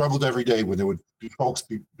 I struggled every day when there would be folks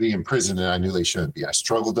be in prison and I knew they shouldn't be. I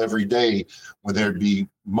struggled every day when there'd be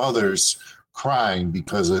mothers crying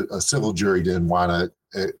because a civil jury didn't want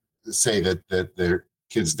to say that their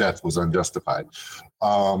kid's death was unjustified.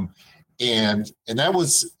 And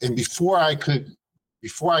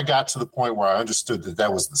before I got to the point where I understood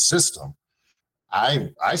that was the system, I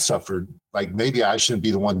suffered like maybe I shouldn't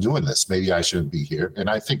be the one doing this. Maybe I shouldn't be here. And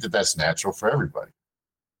I think that that's natural for everybody.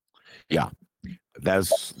 Yeah,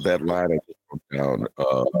 that's that line I just wrote down.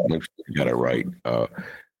 Make sure you got it right.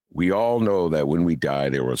 We all know that when we die,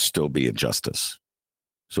 there will still be injustice.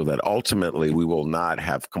 So that ultimately we will not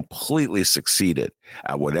have completely succeeded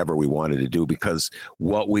at whatever we wanted to do, because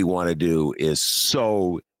what we want to do is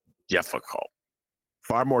so difficult.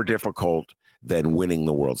 Far more difficult than winning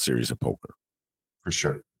the World Series of poker. For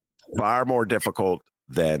sure. Far more difficult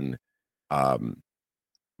than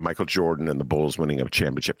Michael Jordan and the Bulls winning a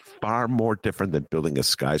championship. Far more different than building a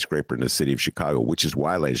skyscraper in the city of Chicago, which is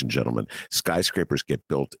why, ladies and gentlemen, skyscrapers get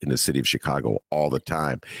built in the city of Chicago all the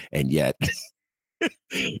time. And yet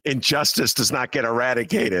injustice does not get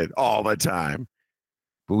eradicated all the time.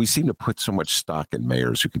 But we seem to put so much stock in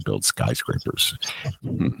mayors who can build skyscrapers.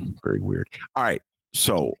 Very weird. All right.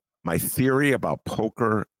 So my theory about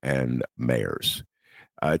poker and mayors,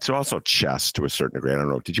 it's also chess to a certain degree. I don't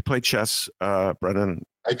know. Did you play chess, Brennan?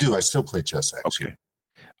 I do. I still play chess, actually. Okay.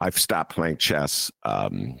 I've stopped playing chess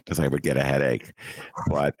because I would get a headache.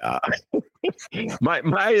 But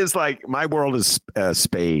my world is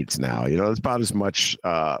spades now. It's about as much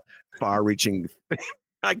far-reaching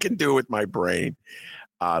I can do with my brain.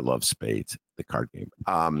 I love spades, the card game.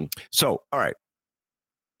 So, all right.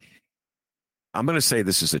 I'm going to say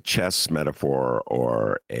this is a chess metaphor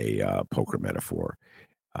or a poker metaphor,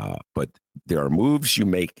 but there are moves you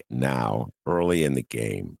make now early in the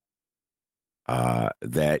game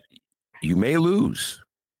that you may lose,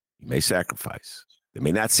 you may sacrifice. It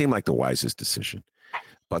may not seem like the wisest decision,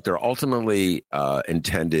 but they're ultimately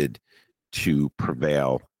intended to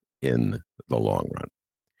prevail in the long run.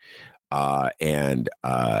 And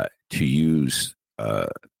to use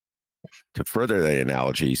to further the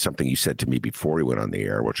analogy, something you said to me before we went on the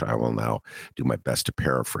air, which I will now do my best to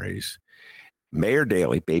paraphrase. Mayor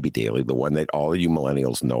Daley, Baby Daley, the one that all of you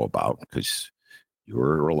millennials know about because you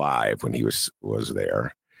were alive when he was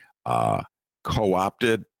there,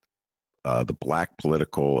 co-opted the black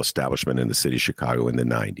political establishment in the city of Chicago in the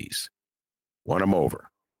 90s. Won them over,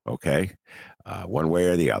 okay? One way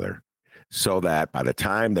or the other. So that by the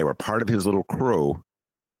time they were part of his little crew,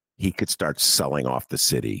 he could start selling off the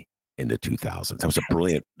city in the 2000s. That was a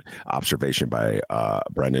brilliant observation by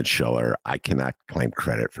Brendan Shiller. I cannot claim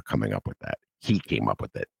credit for coming up with that. He came up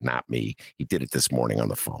with it, not me. He did it this morning on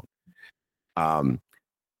the phone.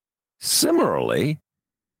 Similarly,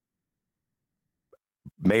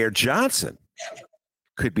 Mayor Johnson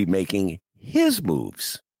could be making his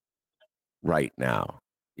moves right now.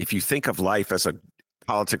 If you think of life as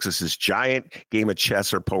politics as this giant game of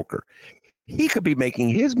chess or poker, he could be making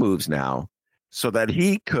his moves now so that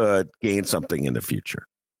he could gain something in the future.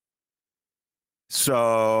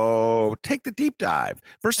 So take the deep dive.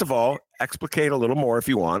 First of all, explicate a little more if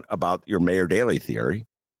you want about your Mayor Daley theory,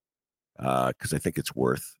 because I think it's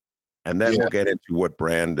worth. And then we'll get into what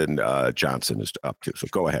Brandon Johnson is up to. So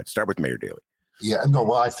go ahead. Start with Mayor Daley. Yeah, no,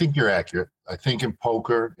 well, I think you're accurate. I think in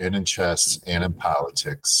poker and in chess and in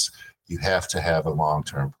politics, you have to have a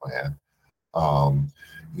long-term plan.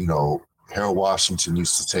 Harold Washington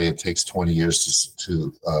used to say it takes 20 years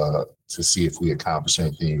to see if we accomplish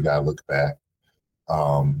anything. You got to look back.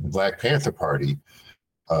 The Black Panther Party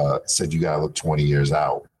said you got to look 20 years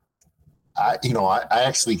out. I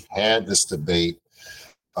actually had this debate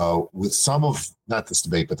with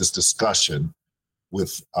this discussion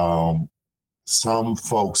with some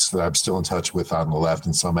folks that I'm still in touch with on the left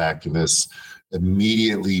and some activists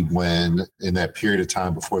immediately when in that period of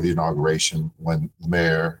time before the inauguration, when the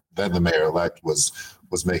mayor-elect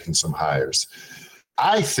was making some hires.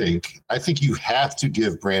 I think you have to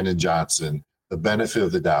give Brandon Johnson the benefit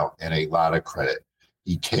of the doubt and a lot of credit.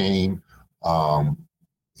 He came,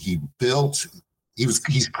 he's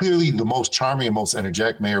clearly the most charming and most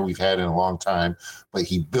energetic mayor we've had in a long time, but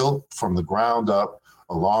he built from the ground up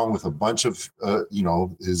along with a bunch of,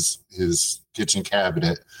 his kitchen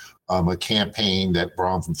cabinet, a campaign that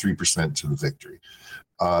brought him from 3% to the victory.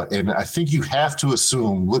 And I think you have to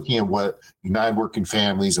assume, looking at what United Working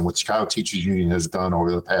Families and what Chicago Teachers Union has done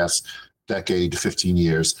over the past decade to 15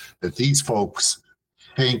 years, that these folks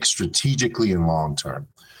think strategically and long term.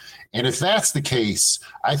 And if that's the case,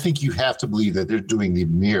 I think you have to believe that they're doing the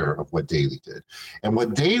mirror of what Daley did. And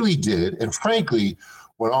what Daley did, and frankly,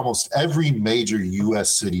 what almost every major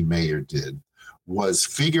U.S. city mayor did, was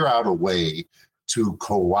figure out a way to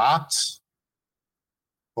co-opt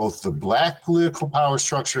both the black political power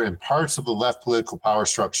structure and parts of the left political power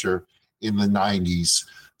structure in the 90s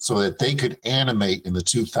so that they could animate in the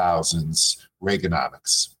 2000s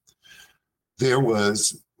Reaganomics.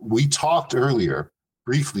 We talked earlier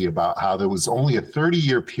briefly about how there was only a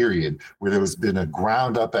 30-year period where there has been a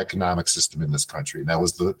ground-up economic system in this country, and that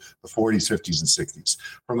was the 40s, 50s, and 60s.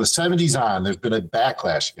 From the 70s on, there's been a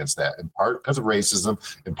backlash against that, in part because of racism,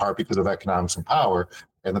 in part because of economics and power.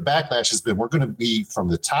 And the backlash has been, we're going to be from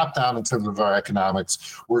the top down in terms of our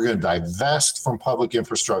economics. We're going to divest from public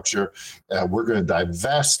infrastructure. We're going to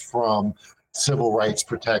divest from civil rights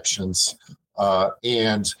protections.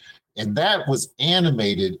 And that was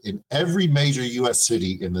animated in every major U.S.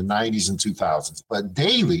 city in the 90s and 2000s. But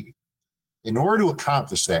Daley, in order to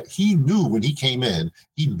accomplish that, he knew when he came in,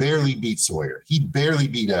 he barely beat Sawyer. He barely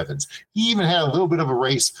beat Evans. He even had a little bit of a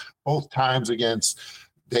race both times against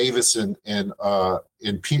Davis and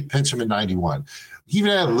Pincham in 91. He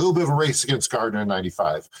even had a little bit of a race against Gardner in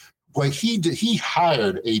 95. But he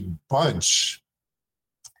hired a bunch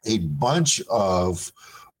of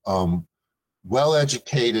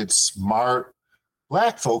well-educated, smart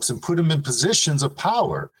Black folks and put them in positions of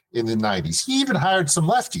power in the 90s. He even hired some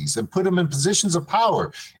lefties and put them in positions of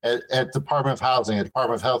power at Department of Housing, at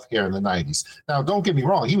Department of Healthcare in the 90s. Now, don't get me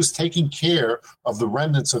wrong. He was taking care of the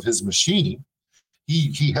remnants of his machine.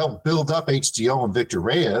 He helped build up HDO and Victor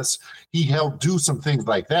Reyes. He helped do some things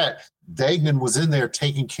like that. Dagnan was in there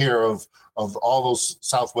taking care of all those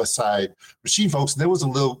Southwest Side machine folks. And there was a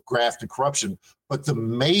little graft and corruption. But the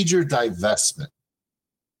major divestment,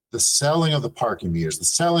 the selling of the parking meters, the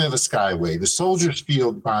selling of the Skyway, the Soldiers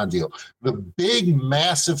Field bond deal, the big,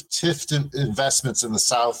 massive TIF investments in the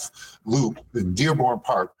South Loop in Dearborn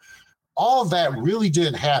Park, all of that really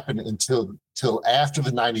didn't happen until after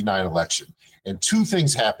the 99 election. And two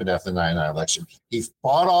things happened after the 99 election. He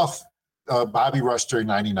fought off Bobby Rush during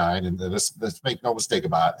 99, and let's make no mistake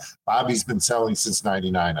about it. Bobby's been selling since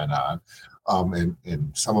 99 and on.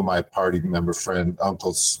 And some of my party member friend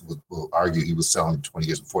uncles will argue he was selling 20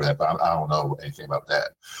 years before that, but I don't know anything about that.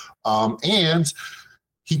 And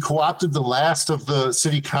he co-opted the last of the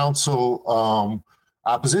city council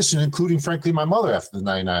opposition, including, frankly, my mother after the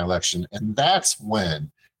 99 election. And that's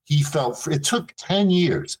when he felt it took 10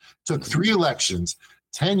 years, took 3 elections,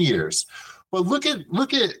 10 years. But look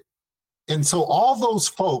at, and so all those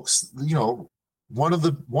folks, one of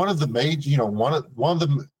the major, one of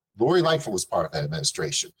them, Lori Lightfoot was part of that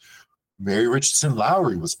administration. Mary Richardson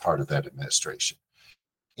Lowry was part of that administration.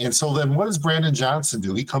 And so then what does Brandon Johnson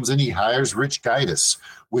do? He comes in, he hires Rich Gaitis,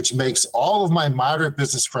 which makes all of my moderate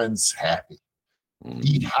business friends happy.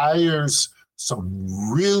 He hires some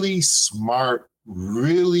really smart,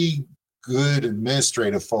 really good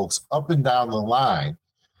administrative folks up and down the line,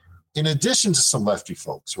 in addition to some lefty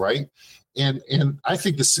folks, right? And I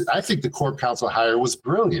think the Corp Council hire was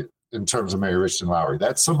brilliant in terms of Mary Richardson Lowry.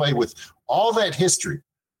 That's somebody with all that history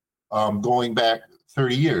going back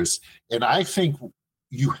 30 years. And I think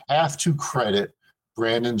you have to credit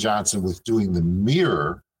Brandon Johnson with doing the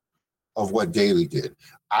mirror of what Daley did.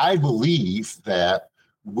 I believe that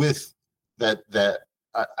with that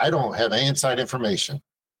I don't have any inside information,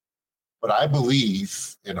 but I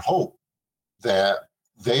believe and hope that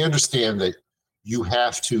they understand that you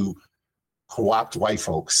have to co-opt white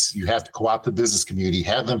folks. You have to co-opt the business community,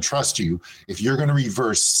 have them trust you if you're going to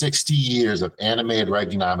reverse 60 years of animated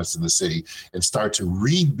economics in the city and start to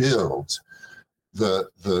rebuild the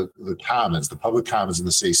commons, the public commons in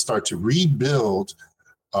the city, start to rebuild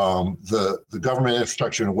the government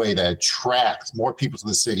infrastructure in a way that attracts more people to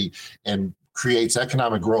the city and creates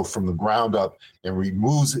economic growth from the ground up and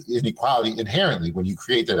removes inequality inherently when you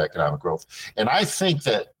create that economic growth. And I think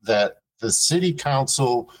that the city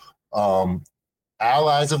council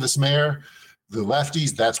allies of this mayor, the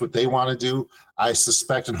lefties, that's what they want to do. I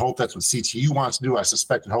suspect and hope that's what CTU wants to do. I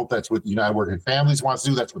suspect and hope that's what United Working Families wants to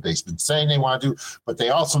do. That's what they've been saying they want to do. But they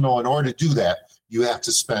also know in order to do that, you have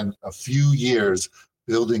to spend a few years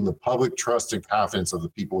building the public trust and confidence of the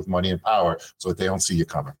people with money and power so that they don't see you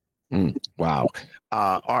coming. Wow.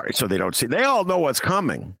 All right, so they don't see. They all know what's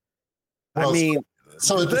coming. Well, I mean,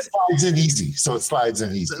 so it slides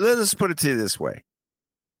in easy. Let's put it to you this way.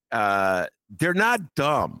 They're not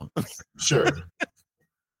dumb. Sure.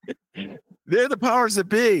 They're the powers that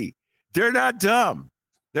be. They're not dumb.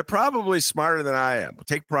 They're probably smarter than I am.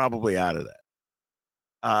 Take probably out of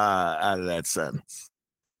that sentence.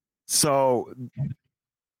 So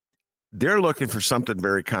they're looking for something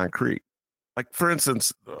very concrete. Like, for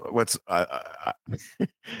instance, what's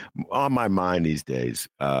on my mind these days,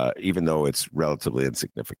 even though it's relatively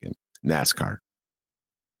insignificant, NASCAR.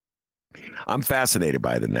 I'm fascinated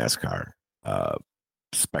by the NASCAR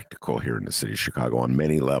spectacle here in the city of Chicago on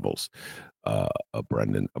many levels,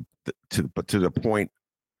 Brendan. But to the point,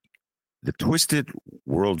 the twisted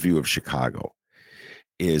worldview of Chicago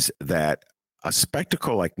is that a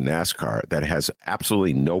spectacle like NASCAR that has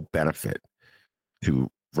absolutely no benefit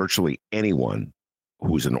to virtually anyone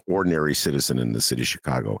who's an ordinary citizen in the city of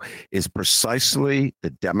Chicago is precisely the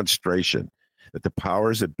demonstration that the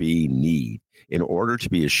powers that be need in order to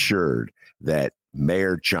be assured that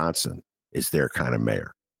Mayor Johnson is their kind of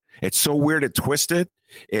mayor. It's so weird and twisted.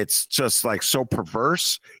 It's just like so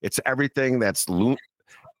perverse. It's everything that's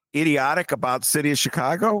idiotic about the city of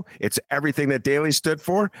Chicago. It's everything that Daley stood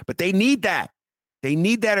for, but they need that. They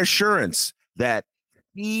need that assurance that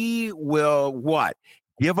he will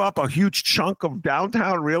give up a huge chunk of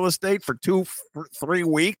downtown real estate for 3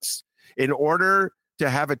 weeks in order to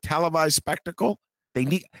have a televised spectacle. They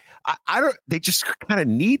need, they just kind of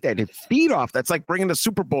need that to feed off. That's like bringing the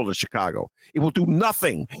Super Bowl to Chicago. It will do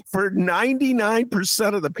nothing for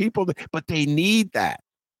 99% of the people, but they need that.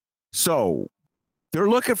 So they're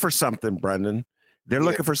looking for something, Brendan. They're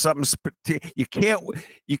looking for something. You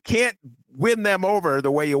can't win them over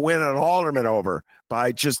the way you win an alderman over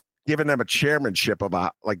by just giving them a chairmanship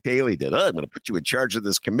about like Daley did. I'm going to put you in charge of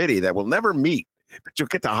this committee that will never meet, but you'll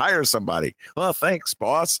get to hire somebody. Well, thanks,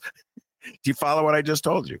 boss. Do you follow what I just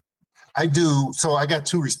told you? I do. So I got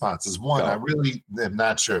 2 responses. One, I really am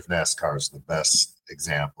not sure if NASCAR is the best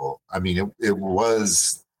example. I mean, it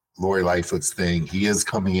was Lori Lightfoot's thing. He is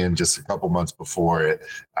coming in just a couple months before it.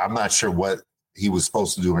 I'm not sure what he was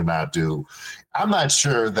supposed to do or not do. I'm not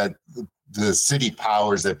sure that the city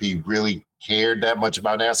powers that be really cared that much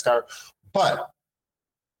about NASCAR. But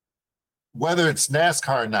whether it's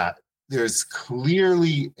NASCAR or not, there's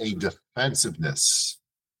clearly a defensiveness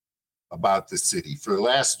about the city. For the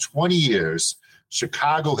last 20 years,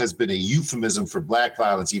 Chicago has been a euphemism for black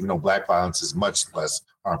violence, even though black violence is much less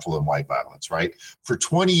harmful than white violence, right? For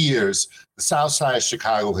 20 years, the South Side of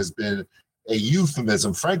Chicago has been a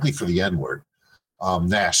euphemism, frankly, for the N-word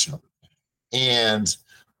nationally. And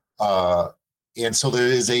so there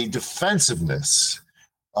is a defensiveness,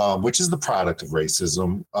 which is the product of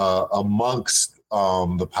racism amongst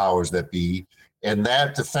the powers that be. And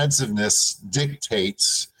that defensiveness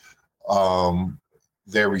dictates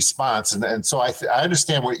their response. And so I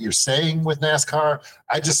understand what you're saying with NASCAR.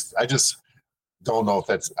 I just don't know if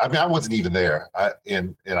that's. I mean, I wasn't even there.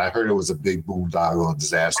 And I heard it was a big boondoggle and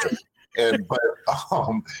disaster.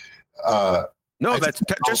 No, that's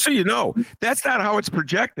just so you know, that's not how it's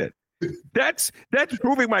projected. That's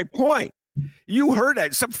proving my point. You heard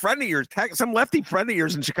that some friend of yours, some lefty friend of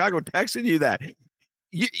yours in Chicago, texted you that.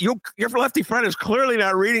 Your lefty friend is clearly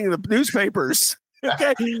not reading the newspapers.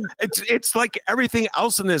 Okay, it's like everything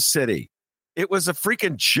else in this city. It was a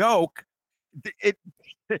freaking joke.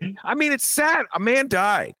 I mean, it's sad. A man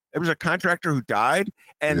died. There was a contractor who died,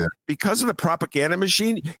 and because of the propaganda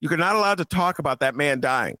machine, you're not allowed to talk about that man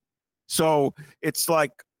dying. So it's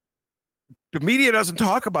like the media doesn't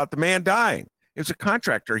talk about the man dying. It was a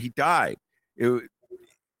contractor. He died.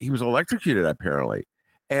 He was electrocuted, apparently,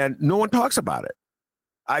 and no one talks about it.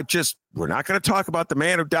 We're not going to talk about the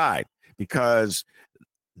man who died because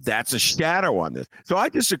that's a shadow on this. So I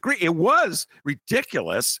disagree. It was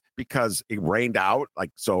ridiculous because it rained out,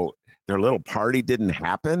 so their little party didn't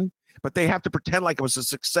happen, but they have to pretend like it was a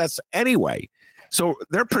success anyway. So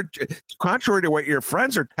they're contrary to what your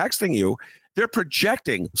friends are texting you, they're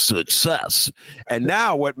projecting success. And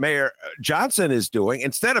now what Mayor Johnson is doing,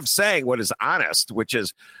 instead of saying what is honest, which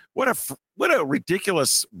is what a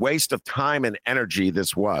ridiculous waste of time and energy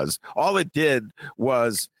this was. All it did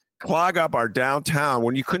was clog up our downtown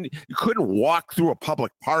when you couldn't walk through a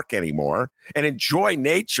public park anymore and enjoy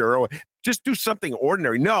nature or just do something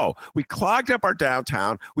ordinary. No, we clogged up our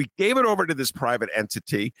downtown. We gave it over to this private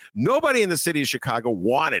entity. Nobody in the city of Chicago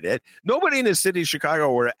wanted it. Nobody in the city of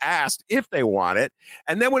Chicago were asked if they want it.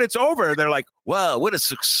 And then when it's over, they're like, wow, what a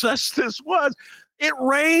success this was. It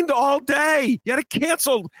rained all day. You had to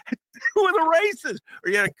cancel 2 of the races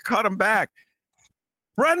or you had to cut them back.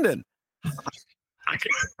 Brendan,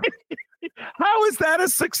 how is that a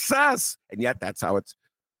success? And yet that's how it's.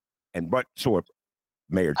 So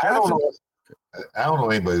Mayor Johnson. I don't know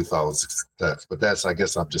anybody who thought it was a success, but I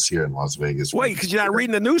guess I'm just here in Las Vegas. Wait, because you're not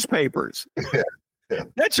reading the newspapers. Yeah.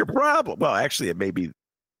 That's your problem. Well, actually, it may be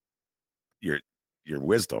your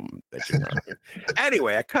wisdom that you're not.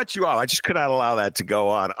 Anyway, I cut you off. I just could not allow that to go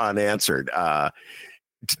on unanswered. But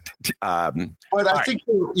I think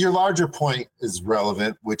your larger point is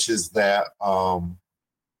relevant, which is that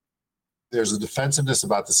there's a defensiveness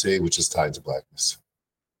about the city which is tied to blackness.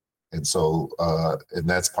 And so, and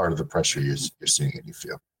that's part of the pressure you're seeing and you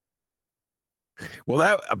feel.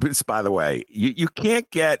 Well, by the way, you can't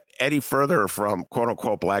get any further from quote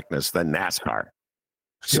unquote blackness than NASCAR.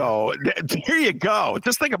 So here you go.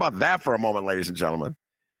 Just think about that for a moment, ladies and gentlemen.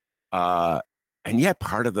 And yet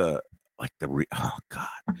part of oh God,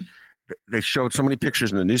 they showed so many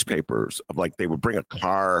pictures in the newspapers of they would bring a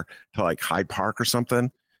car to Hyde Park or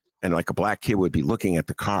something. And a black kid would be looking at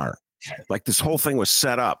the car. This whole thing was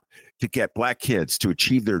set up to get black kids to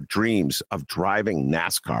achieve their dreams of driving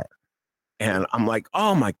NASCAR. And I'm like,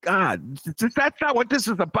 oh my God, that's not what this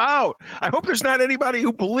is about. I hope there's not anybody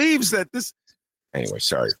who believes that this. Anyway,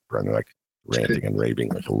 sorry, Brendan, ranting and raving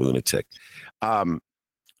like a lunatic.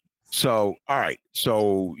 So, all right.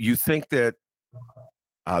 So you think that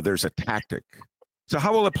there's a tactic. So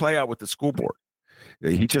how will it play out with the school board?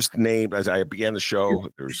 He just named, as I began the show,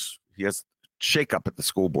 he has shakeup at the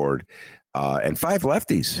school board, and 5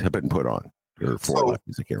 lefties have been put on, or 4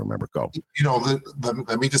 lefties. I can't remember. Go.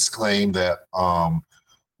 Let me disclaim that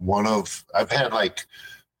I've had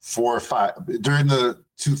 4 or 5 during the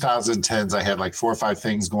 2010s. I had 4 or 5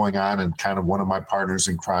 things going on, and kind of one of my partners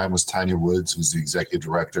in crime was Tanya Woods, who's the executive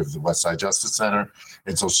director of the West Side Justice Center,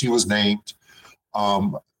 and so she was named.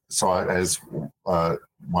 So I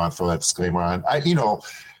want to throw that disclaimer on.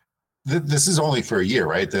 This is only for a year,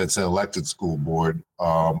 right? That's an elected school board.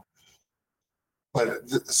 But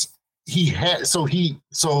this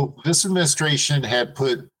administration had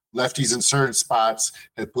put lefties in certain spots,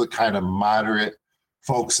 had put kind of moderate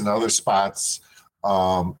folks in other spots.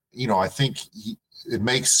 I think it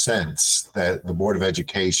makes sense that the Board of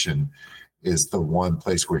Education is the one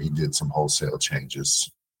place where he did some wholesale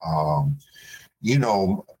changes.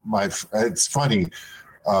 It's funny.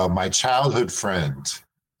 My childhood friend,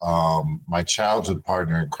 my childhood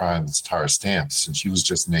partner in crime is Tara Stamps, and she was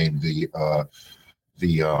just named the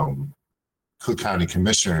Cook County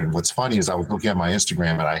Commissioner. And what's funny is I was looking at my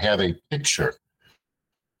Instagram and I have a picture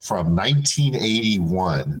from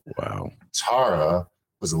 1981. Wow. Tara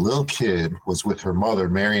was a little kid, was with her mother,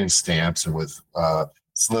 Marion Stamps, and with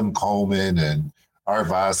Slim Coleman and Art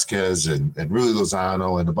Vasquez and Rudy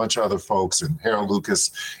Lozano and a bunch of other folks and Harold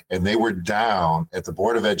Lucas, and they were down at the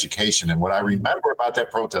Board of Education. And what I remember about that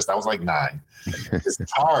protest, I was like 9, is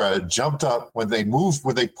Tara jumped up when they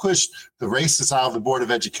pushed the racists out of the Board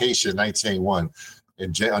of Education in 1981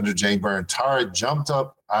 under Jane Byrne. Tara jumped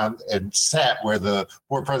up on and sat where the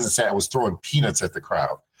board president sat and was throwing peanuts at the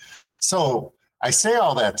crowd. So I say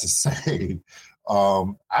all that to say,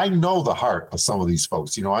 I know the heart of some of these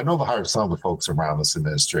folks. I know the heart of some of the folks around this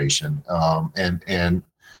administration, and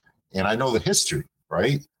I know the history,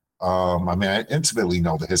 right? I intimately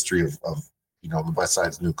know the history of the West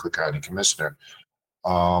Side's new Cook County commissioner.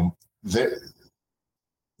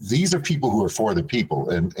 These are people who are for the people,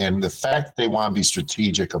 and the fact they want to be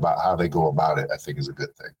strategic about how they go about it, I think, is a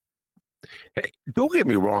good thing. Hey, don't get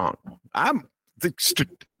me wrong.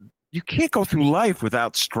 You can't go through life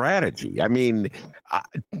without strategy. I mean,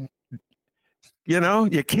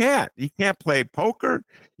 you can't. You can't play poker.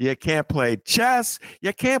 You can't play chess.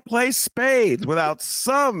 You can't play spades without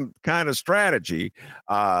some kind of strategy.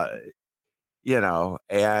 And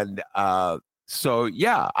so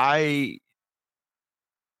yeah, I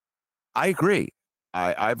agree.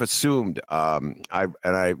 I've assumed.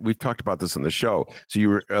 We've talked about this on the show. So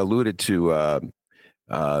you alluded to.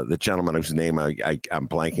 The gentleman whose name I'm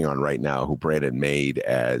blanking on right now, who Brandon made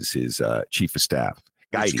as his chief of staff,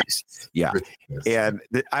 Guides. Yeah. And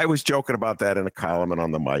I was joking about that in a column and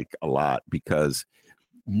on the mic a lot, because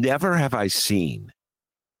never have I seen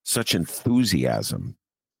such enthusiasm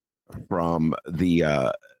from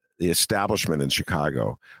the establishment in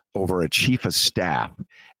Chicago over a chief of staff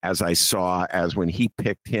as I saw as when he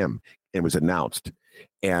picked him. It was announced.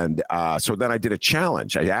 And so then I did a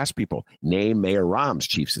challenge. I asked people, name Mayor Rahm's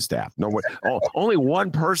chiefs of staff. Only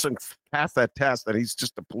one person passed that test, and he's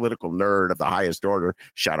just a political nerd of the highest order.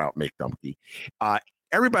 Shout out Mick Dumpke.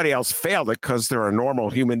 Everybody else failed it because they're a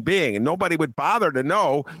normal human being, and nobody would bother to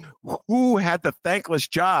know who had the thankless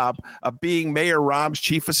job of being Mayor Rahm's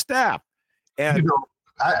chief of staff. And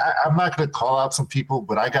I'm not going to call out some people,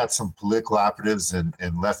 but I got some political operatives and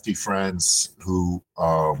lefty friends who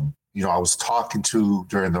I was talking to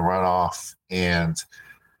during the runoff, and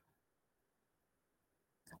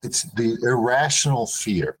it's the irrational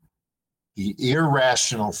fear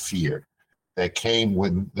that came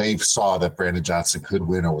when they saw that Brandon Johnson could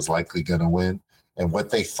win or was likely going to win, and what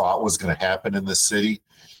they thought was going to happen in the city.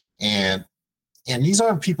 And these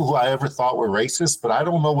aren't people who I ever thought were racist, but I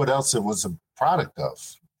don't know what else it was a product of.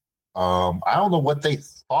 I don't know what they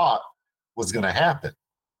thought was going to happen.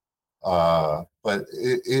 But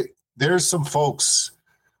there's some folks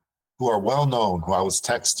who are well known who I was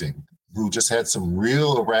texting who just had some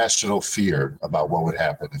real irrational fear about what would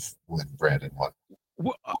happen when Brandon won.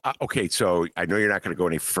 Well, okay, so I know you're not going to go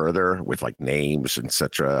any further with like names, et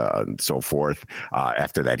cetera, and so forth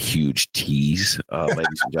after that huge tease,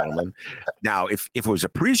 ladies and gentlemen. Now, if it was a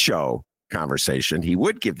pre-show conversation, he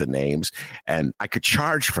would give the names, and I could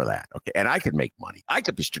charge for that. Okay, and I could make money. I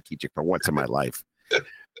could be strategic for once in my life.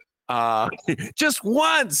 Just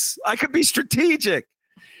once, I could be strategic.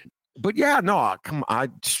 But yeah, no, come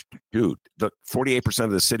on, dude. The 48%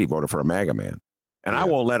 of the city voted for a MAGA man, and I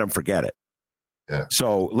won't let them forget it. Yeah.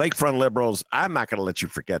 So Lakefront liberals, I'm not going to let you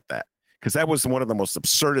forget that, because that was one of the most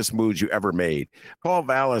absurdist moves you ever made. Paul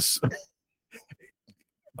Vallis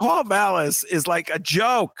is like a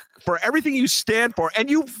joke for everything you stand for, and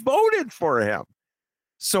you voted for him.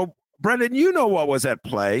 So Brendan, you know what was at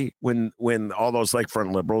play when all those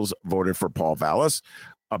Lakefront liberals voted for Paul Vallis,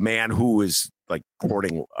 a man who is like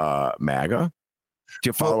courting MAGA. Do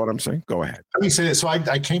you follow what I'm saying? Go ahead. Let me say this. So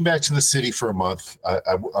I came back to the city for a month.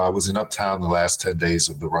 I was in Uptown the last 10 days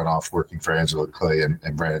of the runoff, working for Angela Clay and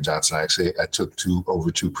Brandon Johnson. Actually, I took over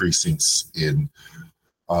two precincts in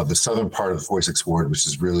the southern part of the 46th Ward, which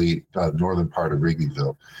is really the northern part of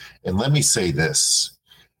Wrigleyville. And let me say this.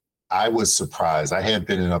 I was surprised. I hadn't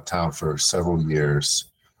been in Uptown for several years.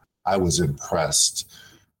 I was impressed.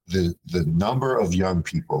 The number of young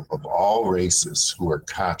people of all races who are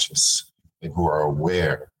conscious and who are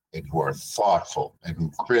aware and who are thoughtful and who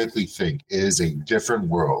critically think is a different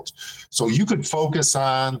world. So you could focus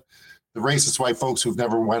on the racist white folks who've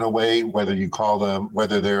never went away, whether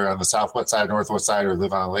they're on the southwest side, northwest side, or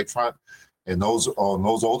live on the lakefront, and those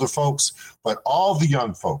older folks, but all the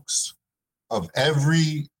young folks of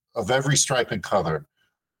every stripe and color.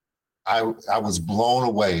 I was blown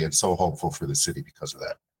away and so hopeful for the city because of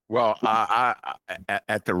that. Well,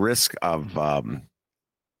 at the risk of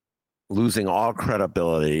losing all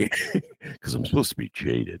credibility, because I'm supposed to be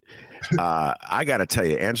jaded, I got to tell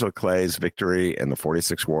you, Angela Clay's victory in the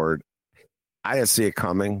 46th Ward, I didn't see it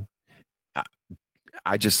coming.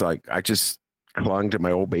 I just clung to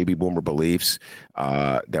my old baby boomer beliefs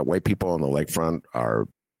that white people on the lakefront are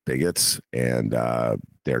bigots and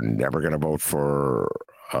they're never going to vote for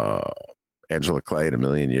Angela Clay in a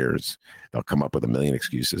million years. They'll come up with a million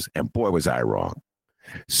excuses. And boy, was I wrong.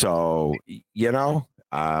 So,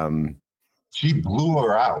 she blew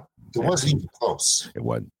her out. It wasn't even close. It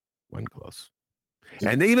wasn't close.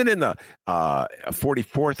 And even in the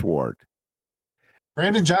 44th ward,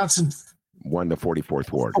 Brandon Johnson won the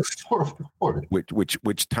 44th ward,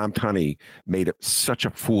 which Tom Tunney made such a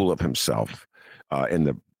fool of himself in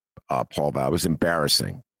the Paul Val. It was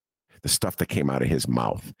embarrassing. The stuff that came out of his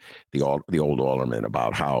mouth, the old alderman,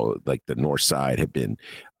 about how like the North Side had been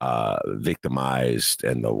victimized,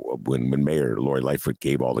 and when Mayor Lori Lightfoot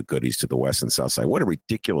gave all the goodies to the West and South Side. What a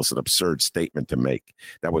ridiculous and absurd statement to make.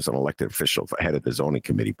 That was an elected official, head of the zoning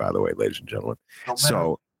committee, by the way, ladies and gentlemen.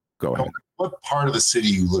 So go ahead. What part of the city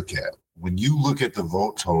you look at, when you look at the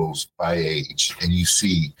vote totals by age and you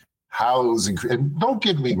see how it was increased, and don't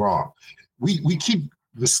get me wrong, we keep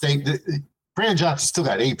the state that Brandon Johnson still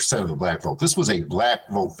got 8% of the black vote. This was a black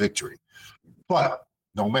vote victory. But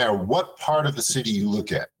no matter what part of the city you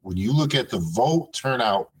look at, when you look at the vote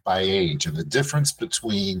turnout by age and the difference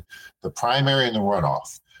between the primary and the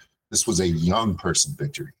runoff, this was a young person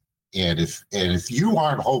victory. And if you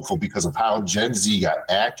aren't hopeful because of how Gen Z got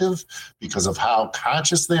active, because of how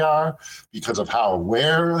conscious they are, because of how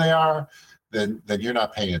aware they are, then you're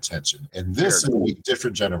not paying attention. And this is a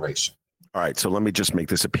different generation. All right, so let me just make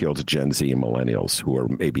this appeal to Gen Z and millennials who are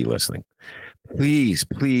maybe listening. Please,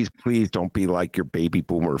 please, please don't be like your baby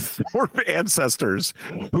boomer ancestors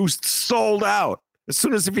who sold out as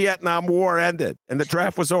soon as the Vietnam War ended and the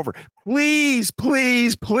draft was over. Please,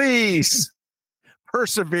 please, please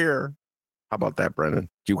persevere. How about that, Brendan?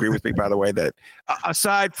 Do you agree with me, by the way, that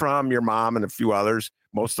aside from your mom and a few others,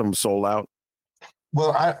 most of them sold out?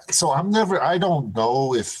 Well, I don't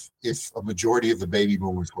know if a majority of the baby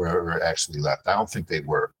boomers were actually left. I don't think they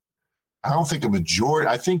were. I don't think a majority,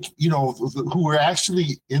 I think, who were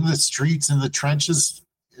actually in the streets, in the trenches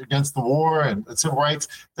against the war and civil rights,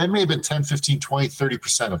 that may have been 10, 15, 20,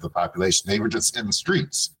 30% of the population. They were just in the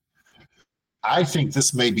streets. I think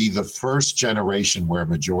this may be the first generation where a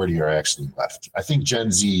majority are actually left. I think Gen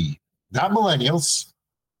Z, not millennials,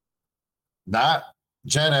 not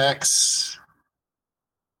Gen X,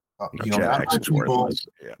 not my people.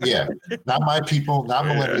 Yeah, not my people, not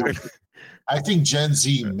millennials. I think Gen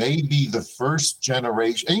Z may be the first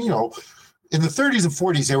generation. And, in the 30s and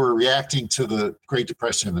 40s, they were reacting to the Great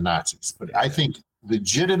Depression and the Nazis. But I think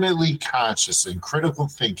legitimately conscious and critical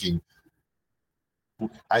thinking,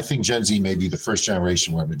 I think Gen Z may be the first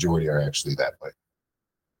generation where majority are actually that way.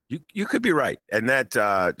 You could be right. And that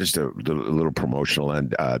just a little promotional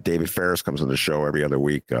end. David Ferris comes on the show every other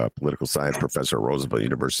week, political science professor at Roosevelt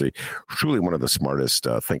University, truly one of the smartest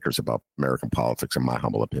thinkers about American politics, in my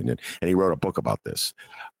humble opinion. And he wrote a book about this,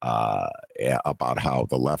 about how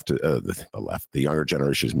the younger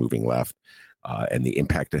generation is moving left, and the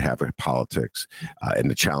impact it has on politics,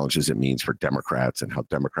 and the challenges it means for Democrats, and how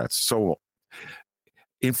Democrats so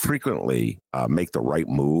infrequently make the right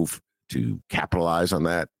move to capitalize on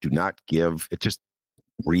that. Do not give. It just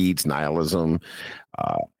breeds nihilism,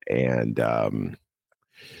 and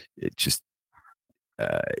it just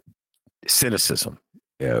cynicism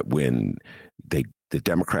when the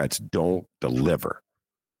Democrats don't deliver,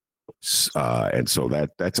 and so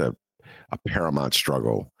that's a paramount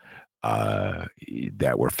struggle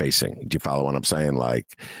that we're facing. Do you follow what I'm saying?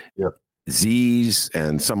 Like, yep. Z's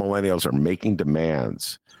and some millennials are making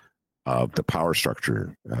demands of the power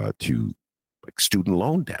structure to like student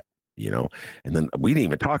loan debt, and then we didn't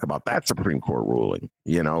even talk about that Supreme Court ruling,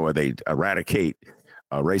 where they eradicate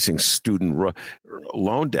racing student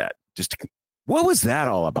loan debt. What was that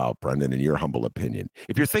all about, Brendan, in your humble opinion?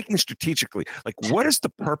 If you're thinking strategically, like, what is the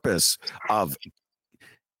purpose of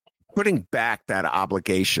putting back that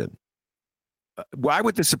obligation? Why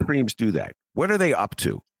would the Supremes do that? What are they up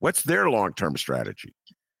to? What's their long-term strategy?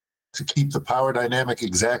 To keep the power dynamic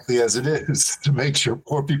exactly as it is, to make sure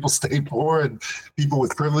poor people stay poor and people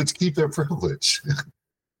with privilege keep their privilege.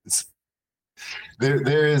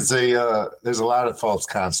 There's a lot of false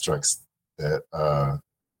constructs that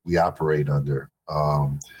we operate under,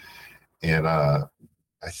 and I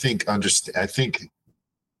think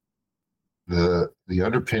the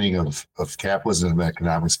underpinning of capitalism and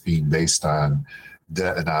economics being based on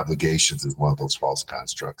debt and obligations is one of those false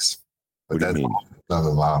constructs. But that's another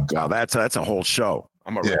long time. Wow, that's a whole show.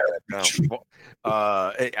 I'm gonna write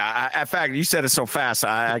that down. In fact, you said it so fast,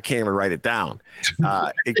 I can't even write it down.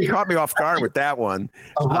 It caught me off guard with that one.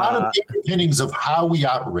 A lot of underpinnings of how we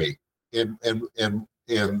operate and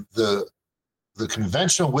the the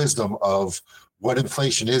conventional wisdom of what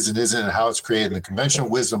inflation is and isn't and how it's created, and the conventional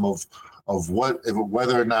wisdom of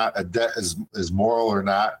whether or not a debt is moral or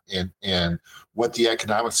not, and what the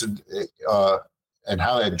economics and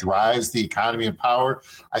how that drives the economy and power.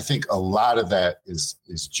 I think a lot of that is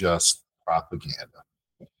just propaganda.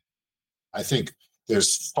 I think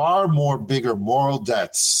there's far more bigger moral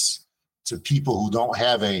debts to people who don't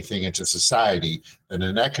have anything into society than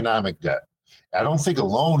an economic debt. I don't think a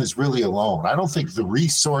loan is really a loan. I don't think the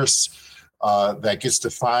resource that gets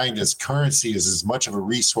defined as currency is as much of a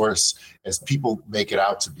resource as people make it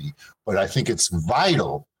out to be. But I think it's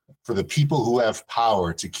vital for the people who have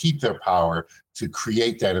power to keep their power to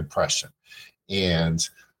create that impression. And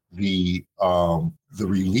the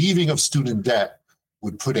relieving of student debt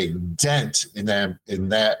would put a dent in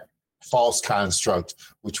that false construct,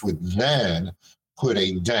 which would then put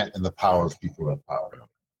a dent in the power of people who have power.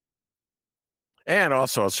 And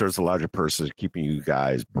also it serves the larger purpose of keeping you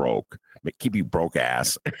guys broke, keep you broke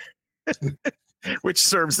ass, which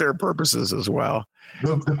serves their purposes as well.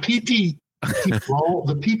 The PPP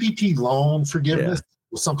loan forgiveness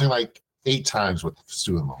was something like 8 times what the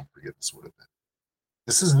student loan forgiveness would have been.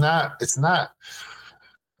 This is not, it's not,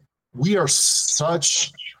 we are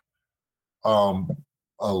such a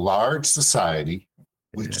large society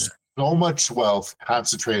with so much wealth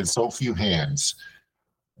concentrated in so few hands.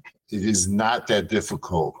 It is not that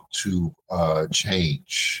difficult to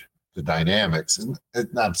change the dynamics.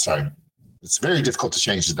 I'm sorry, it's very difficult to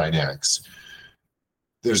change the dynamics.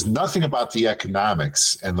 There's nothing about the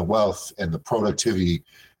economics and the wealth and the productivity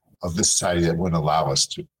of this society that wouldn't allow us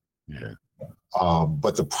to. Yeah.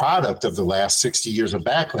 But the product of the last 60 years of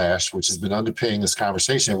backlash, which has been underpinning this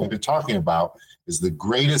conversation that we've been talking about, is the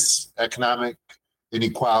greatest economic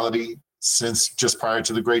inequality since just prior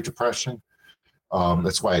to the Great Depression.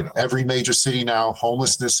 That's why in every major city now,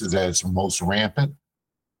 homelessness is at its most rampant,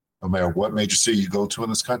 no matter what major city you go to in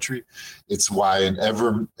this country. It's why in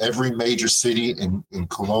every major city in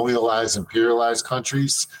colonialized, imperialized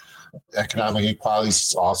countries, economic inequality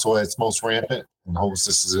is also at its most rampant, and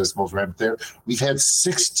homelessness is at its most rampant there. We've had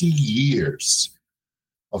 60 years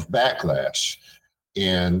of backlash,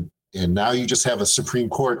 and now you just have a Supreme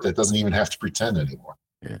Court that doesn't even have to pretend anymore.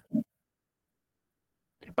 Yeah.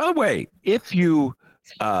 By the way, if you,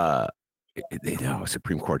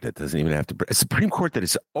 Supreme Court that doesn't even have to, a Supreme Court that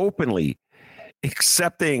is openly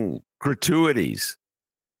accepting gratuities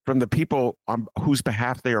from the people on whose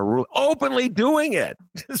behalf they are ruling, openly doing it.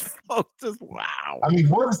 Just wow. I mean,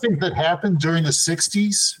 one of the things that happened during the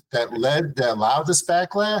 60s that allowed this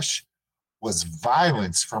backlash was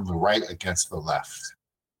violence from the right against the left.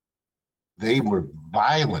 They were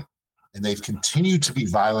violent. And they've continued to be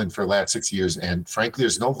violent for the last 6 years. And frankly,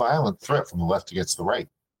 there's no violent threat from the left against the right.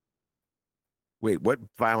 Wait, what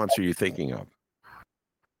violence are you thinking of?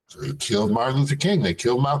 They killed Martin Luther King. They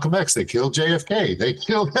killed Malcolm X. They killed JFK. They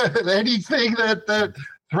killed anything that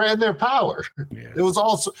threatened their power. Yeah. It was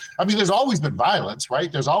also, I mean, there's always been violence,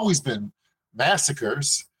 right? There's always been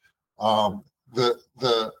massacres. The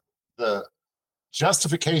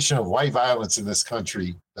justification of white violence in this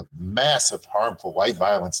country, the massive, harmful white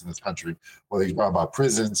violence in this country, whether you're talking about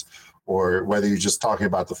prisons or whether you're just talking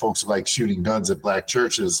about the folks who like shooting guns at black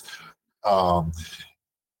churches,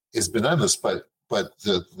 is been endless. But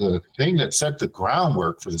the thing that set the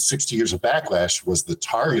groundwork for the 60 years of backlash was the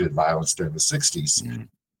targeted violence during the 60s. Mm.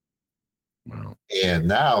 Wow. And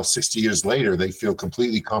now, 60 years later, they feel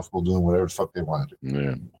completely comfortable doing whatever the fuck they want to do.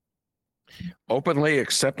 Yeah. Openly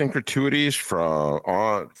accepting gratuities from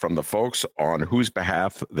the folks on whose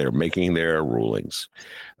behalf they're making their rulings.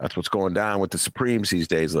 That's what's going down with the Supremes these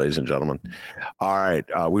days, ladies and gentlemen. All right,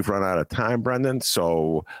 we've run out of time, Brendan,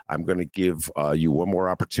 so I'm going to give you one more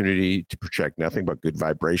opportunity to project nothing but good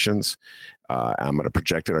vibrations. I'm going to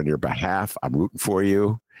project it on your behalf. I'm rooting for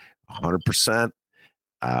you 100%.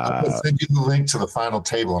 I'm going to send you the link to the final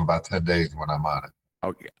table in about 10 days when I'm on it.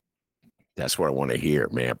 Okay. That's what I want to hear,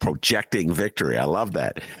 man. Projecting victory. I love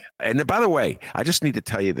that. And by the way, I just need to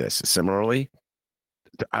tell you this. Similarly,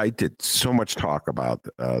 I did so much talk about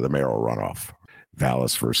the mayoral runoff,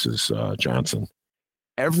 Vallis versus Johnson.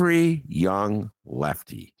 Every young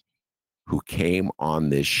lefty who came on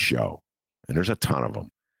this show, and there's a ton of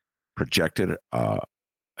them, projected a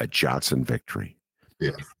Johnson victory.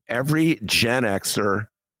 Yeah. Every Gen Xer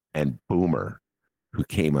and Boomer who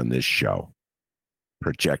came on this show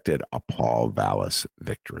projected a Paul Vallis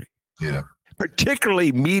victory. Yeah.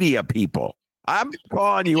 Particularly media people. I'm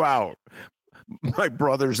calling you out. My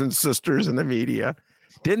brothers and sisters in the media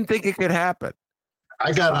didn't think it could happen.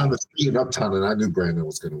 I got on the street in Uptown and I knew Brandon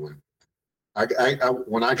was going to win.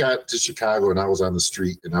 When I got to Chicago and I was on the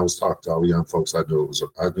street and I was talking to all the young folks, I knew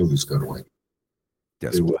he was going to win.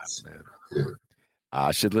 Guess what, man? Yeah.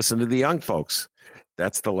 I should listen to the young folks.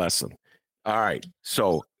 That's the lesson. All right.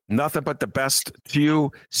 So nothing but the best to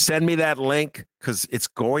you. Send me that link because it's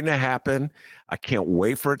going to happen. I can't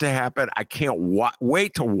wait for it to happen. I can't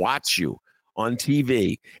wait to watch you on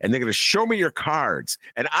TV, and they're going to show me your cards,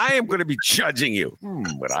 and I am going to be judging you.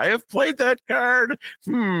 Would I have played that card?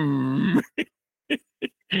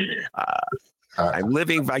 I'm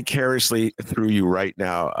living vicariously through you right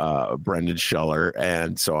now, Brendan Shiller,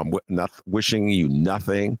 and so I'm wishing you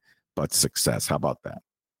nothing but success. How about that?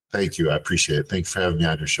 Thank you. I appreciate it. Thanks for having me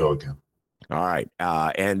on your show again. All right.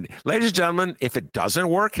 And ladies and gentlemen, if it doesn't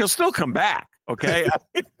work, he'll still come back. Okay.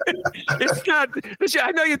 It's not,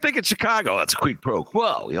 I know you think it's Chicago. That's quid pro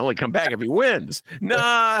quo. He'll only come back if he wins.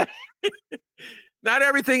 Nah, not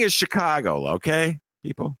everything is Chicago. Okay,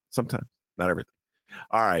 people, sometimes, not everything.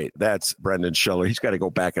 All right. That's Brendan Shiller. He's got to go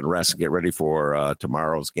back and rest and get ready for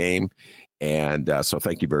tomorrow's game. And so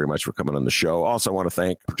thank you very much for coming on the show. Also, I want to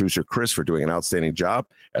thank producer Chris for doing an outstanding job,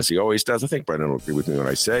 as he always does. I think Brendan will agree with me when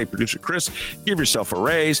I say, producer Chris, give yourself a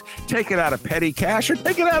raise. Take it out of petty cash or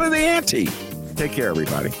take it out of the ante. Take care,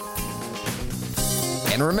 everybody.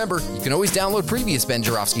 And remember, you can always download previous Ben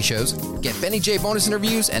Joravsky shows, get Benny J bonus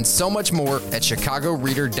interviews, and so much more at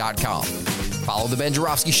chicagoreader.com. Follow The Ben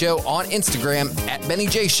Joravsky Show on Instagram at Benny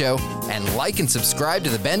J Show, and like and subscribe to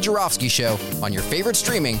The Ben Joravsky Show on your favorite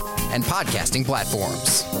streaming and podcasting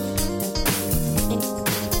platforms.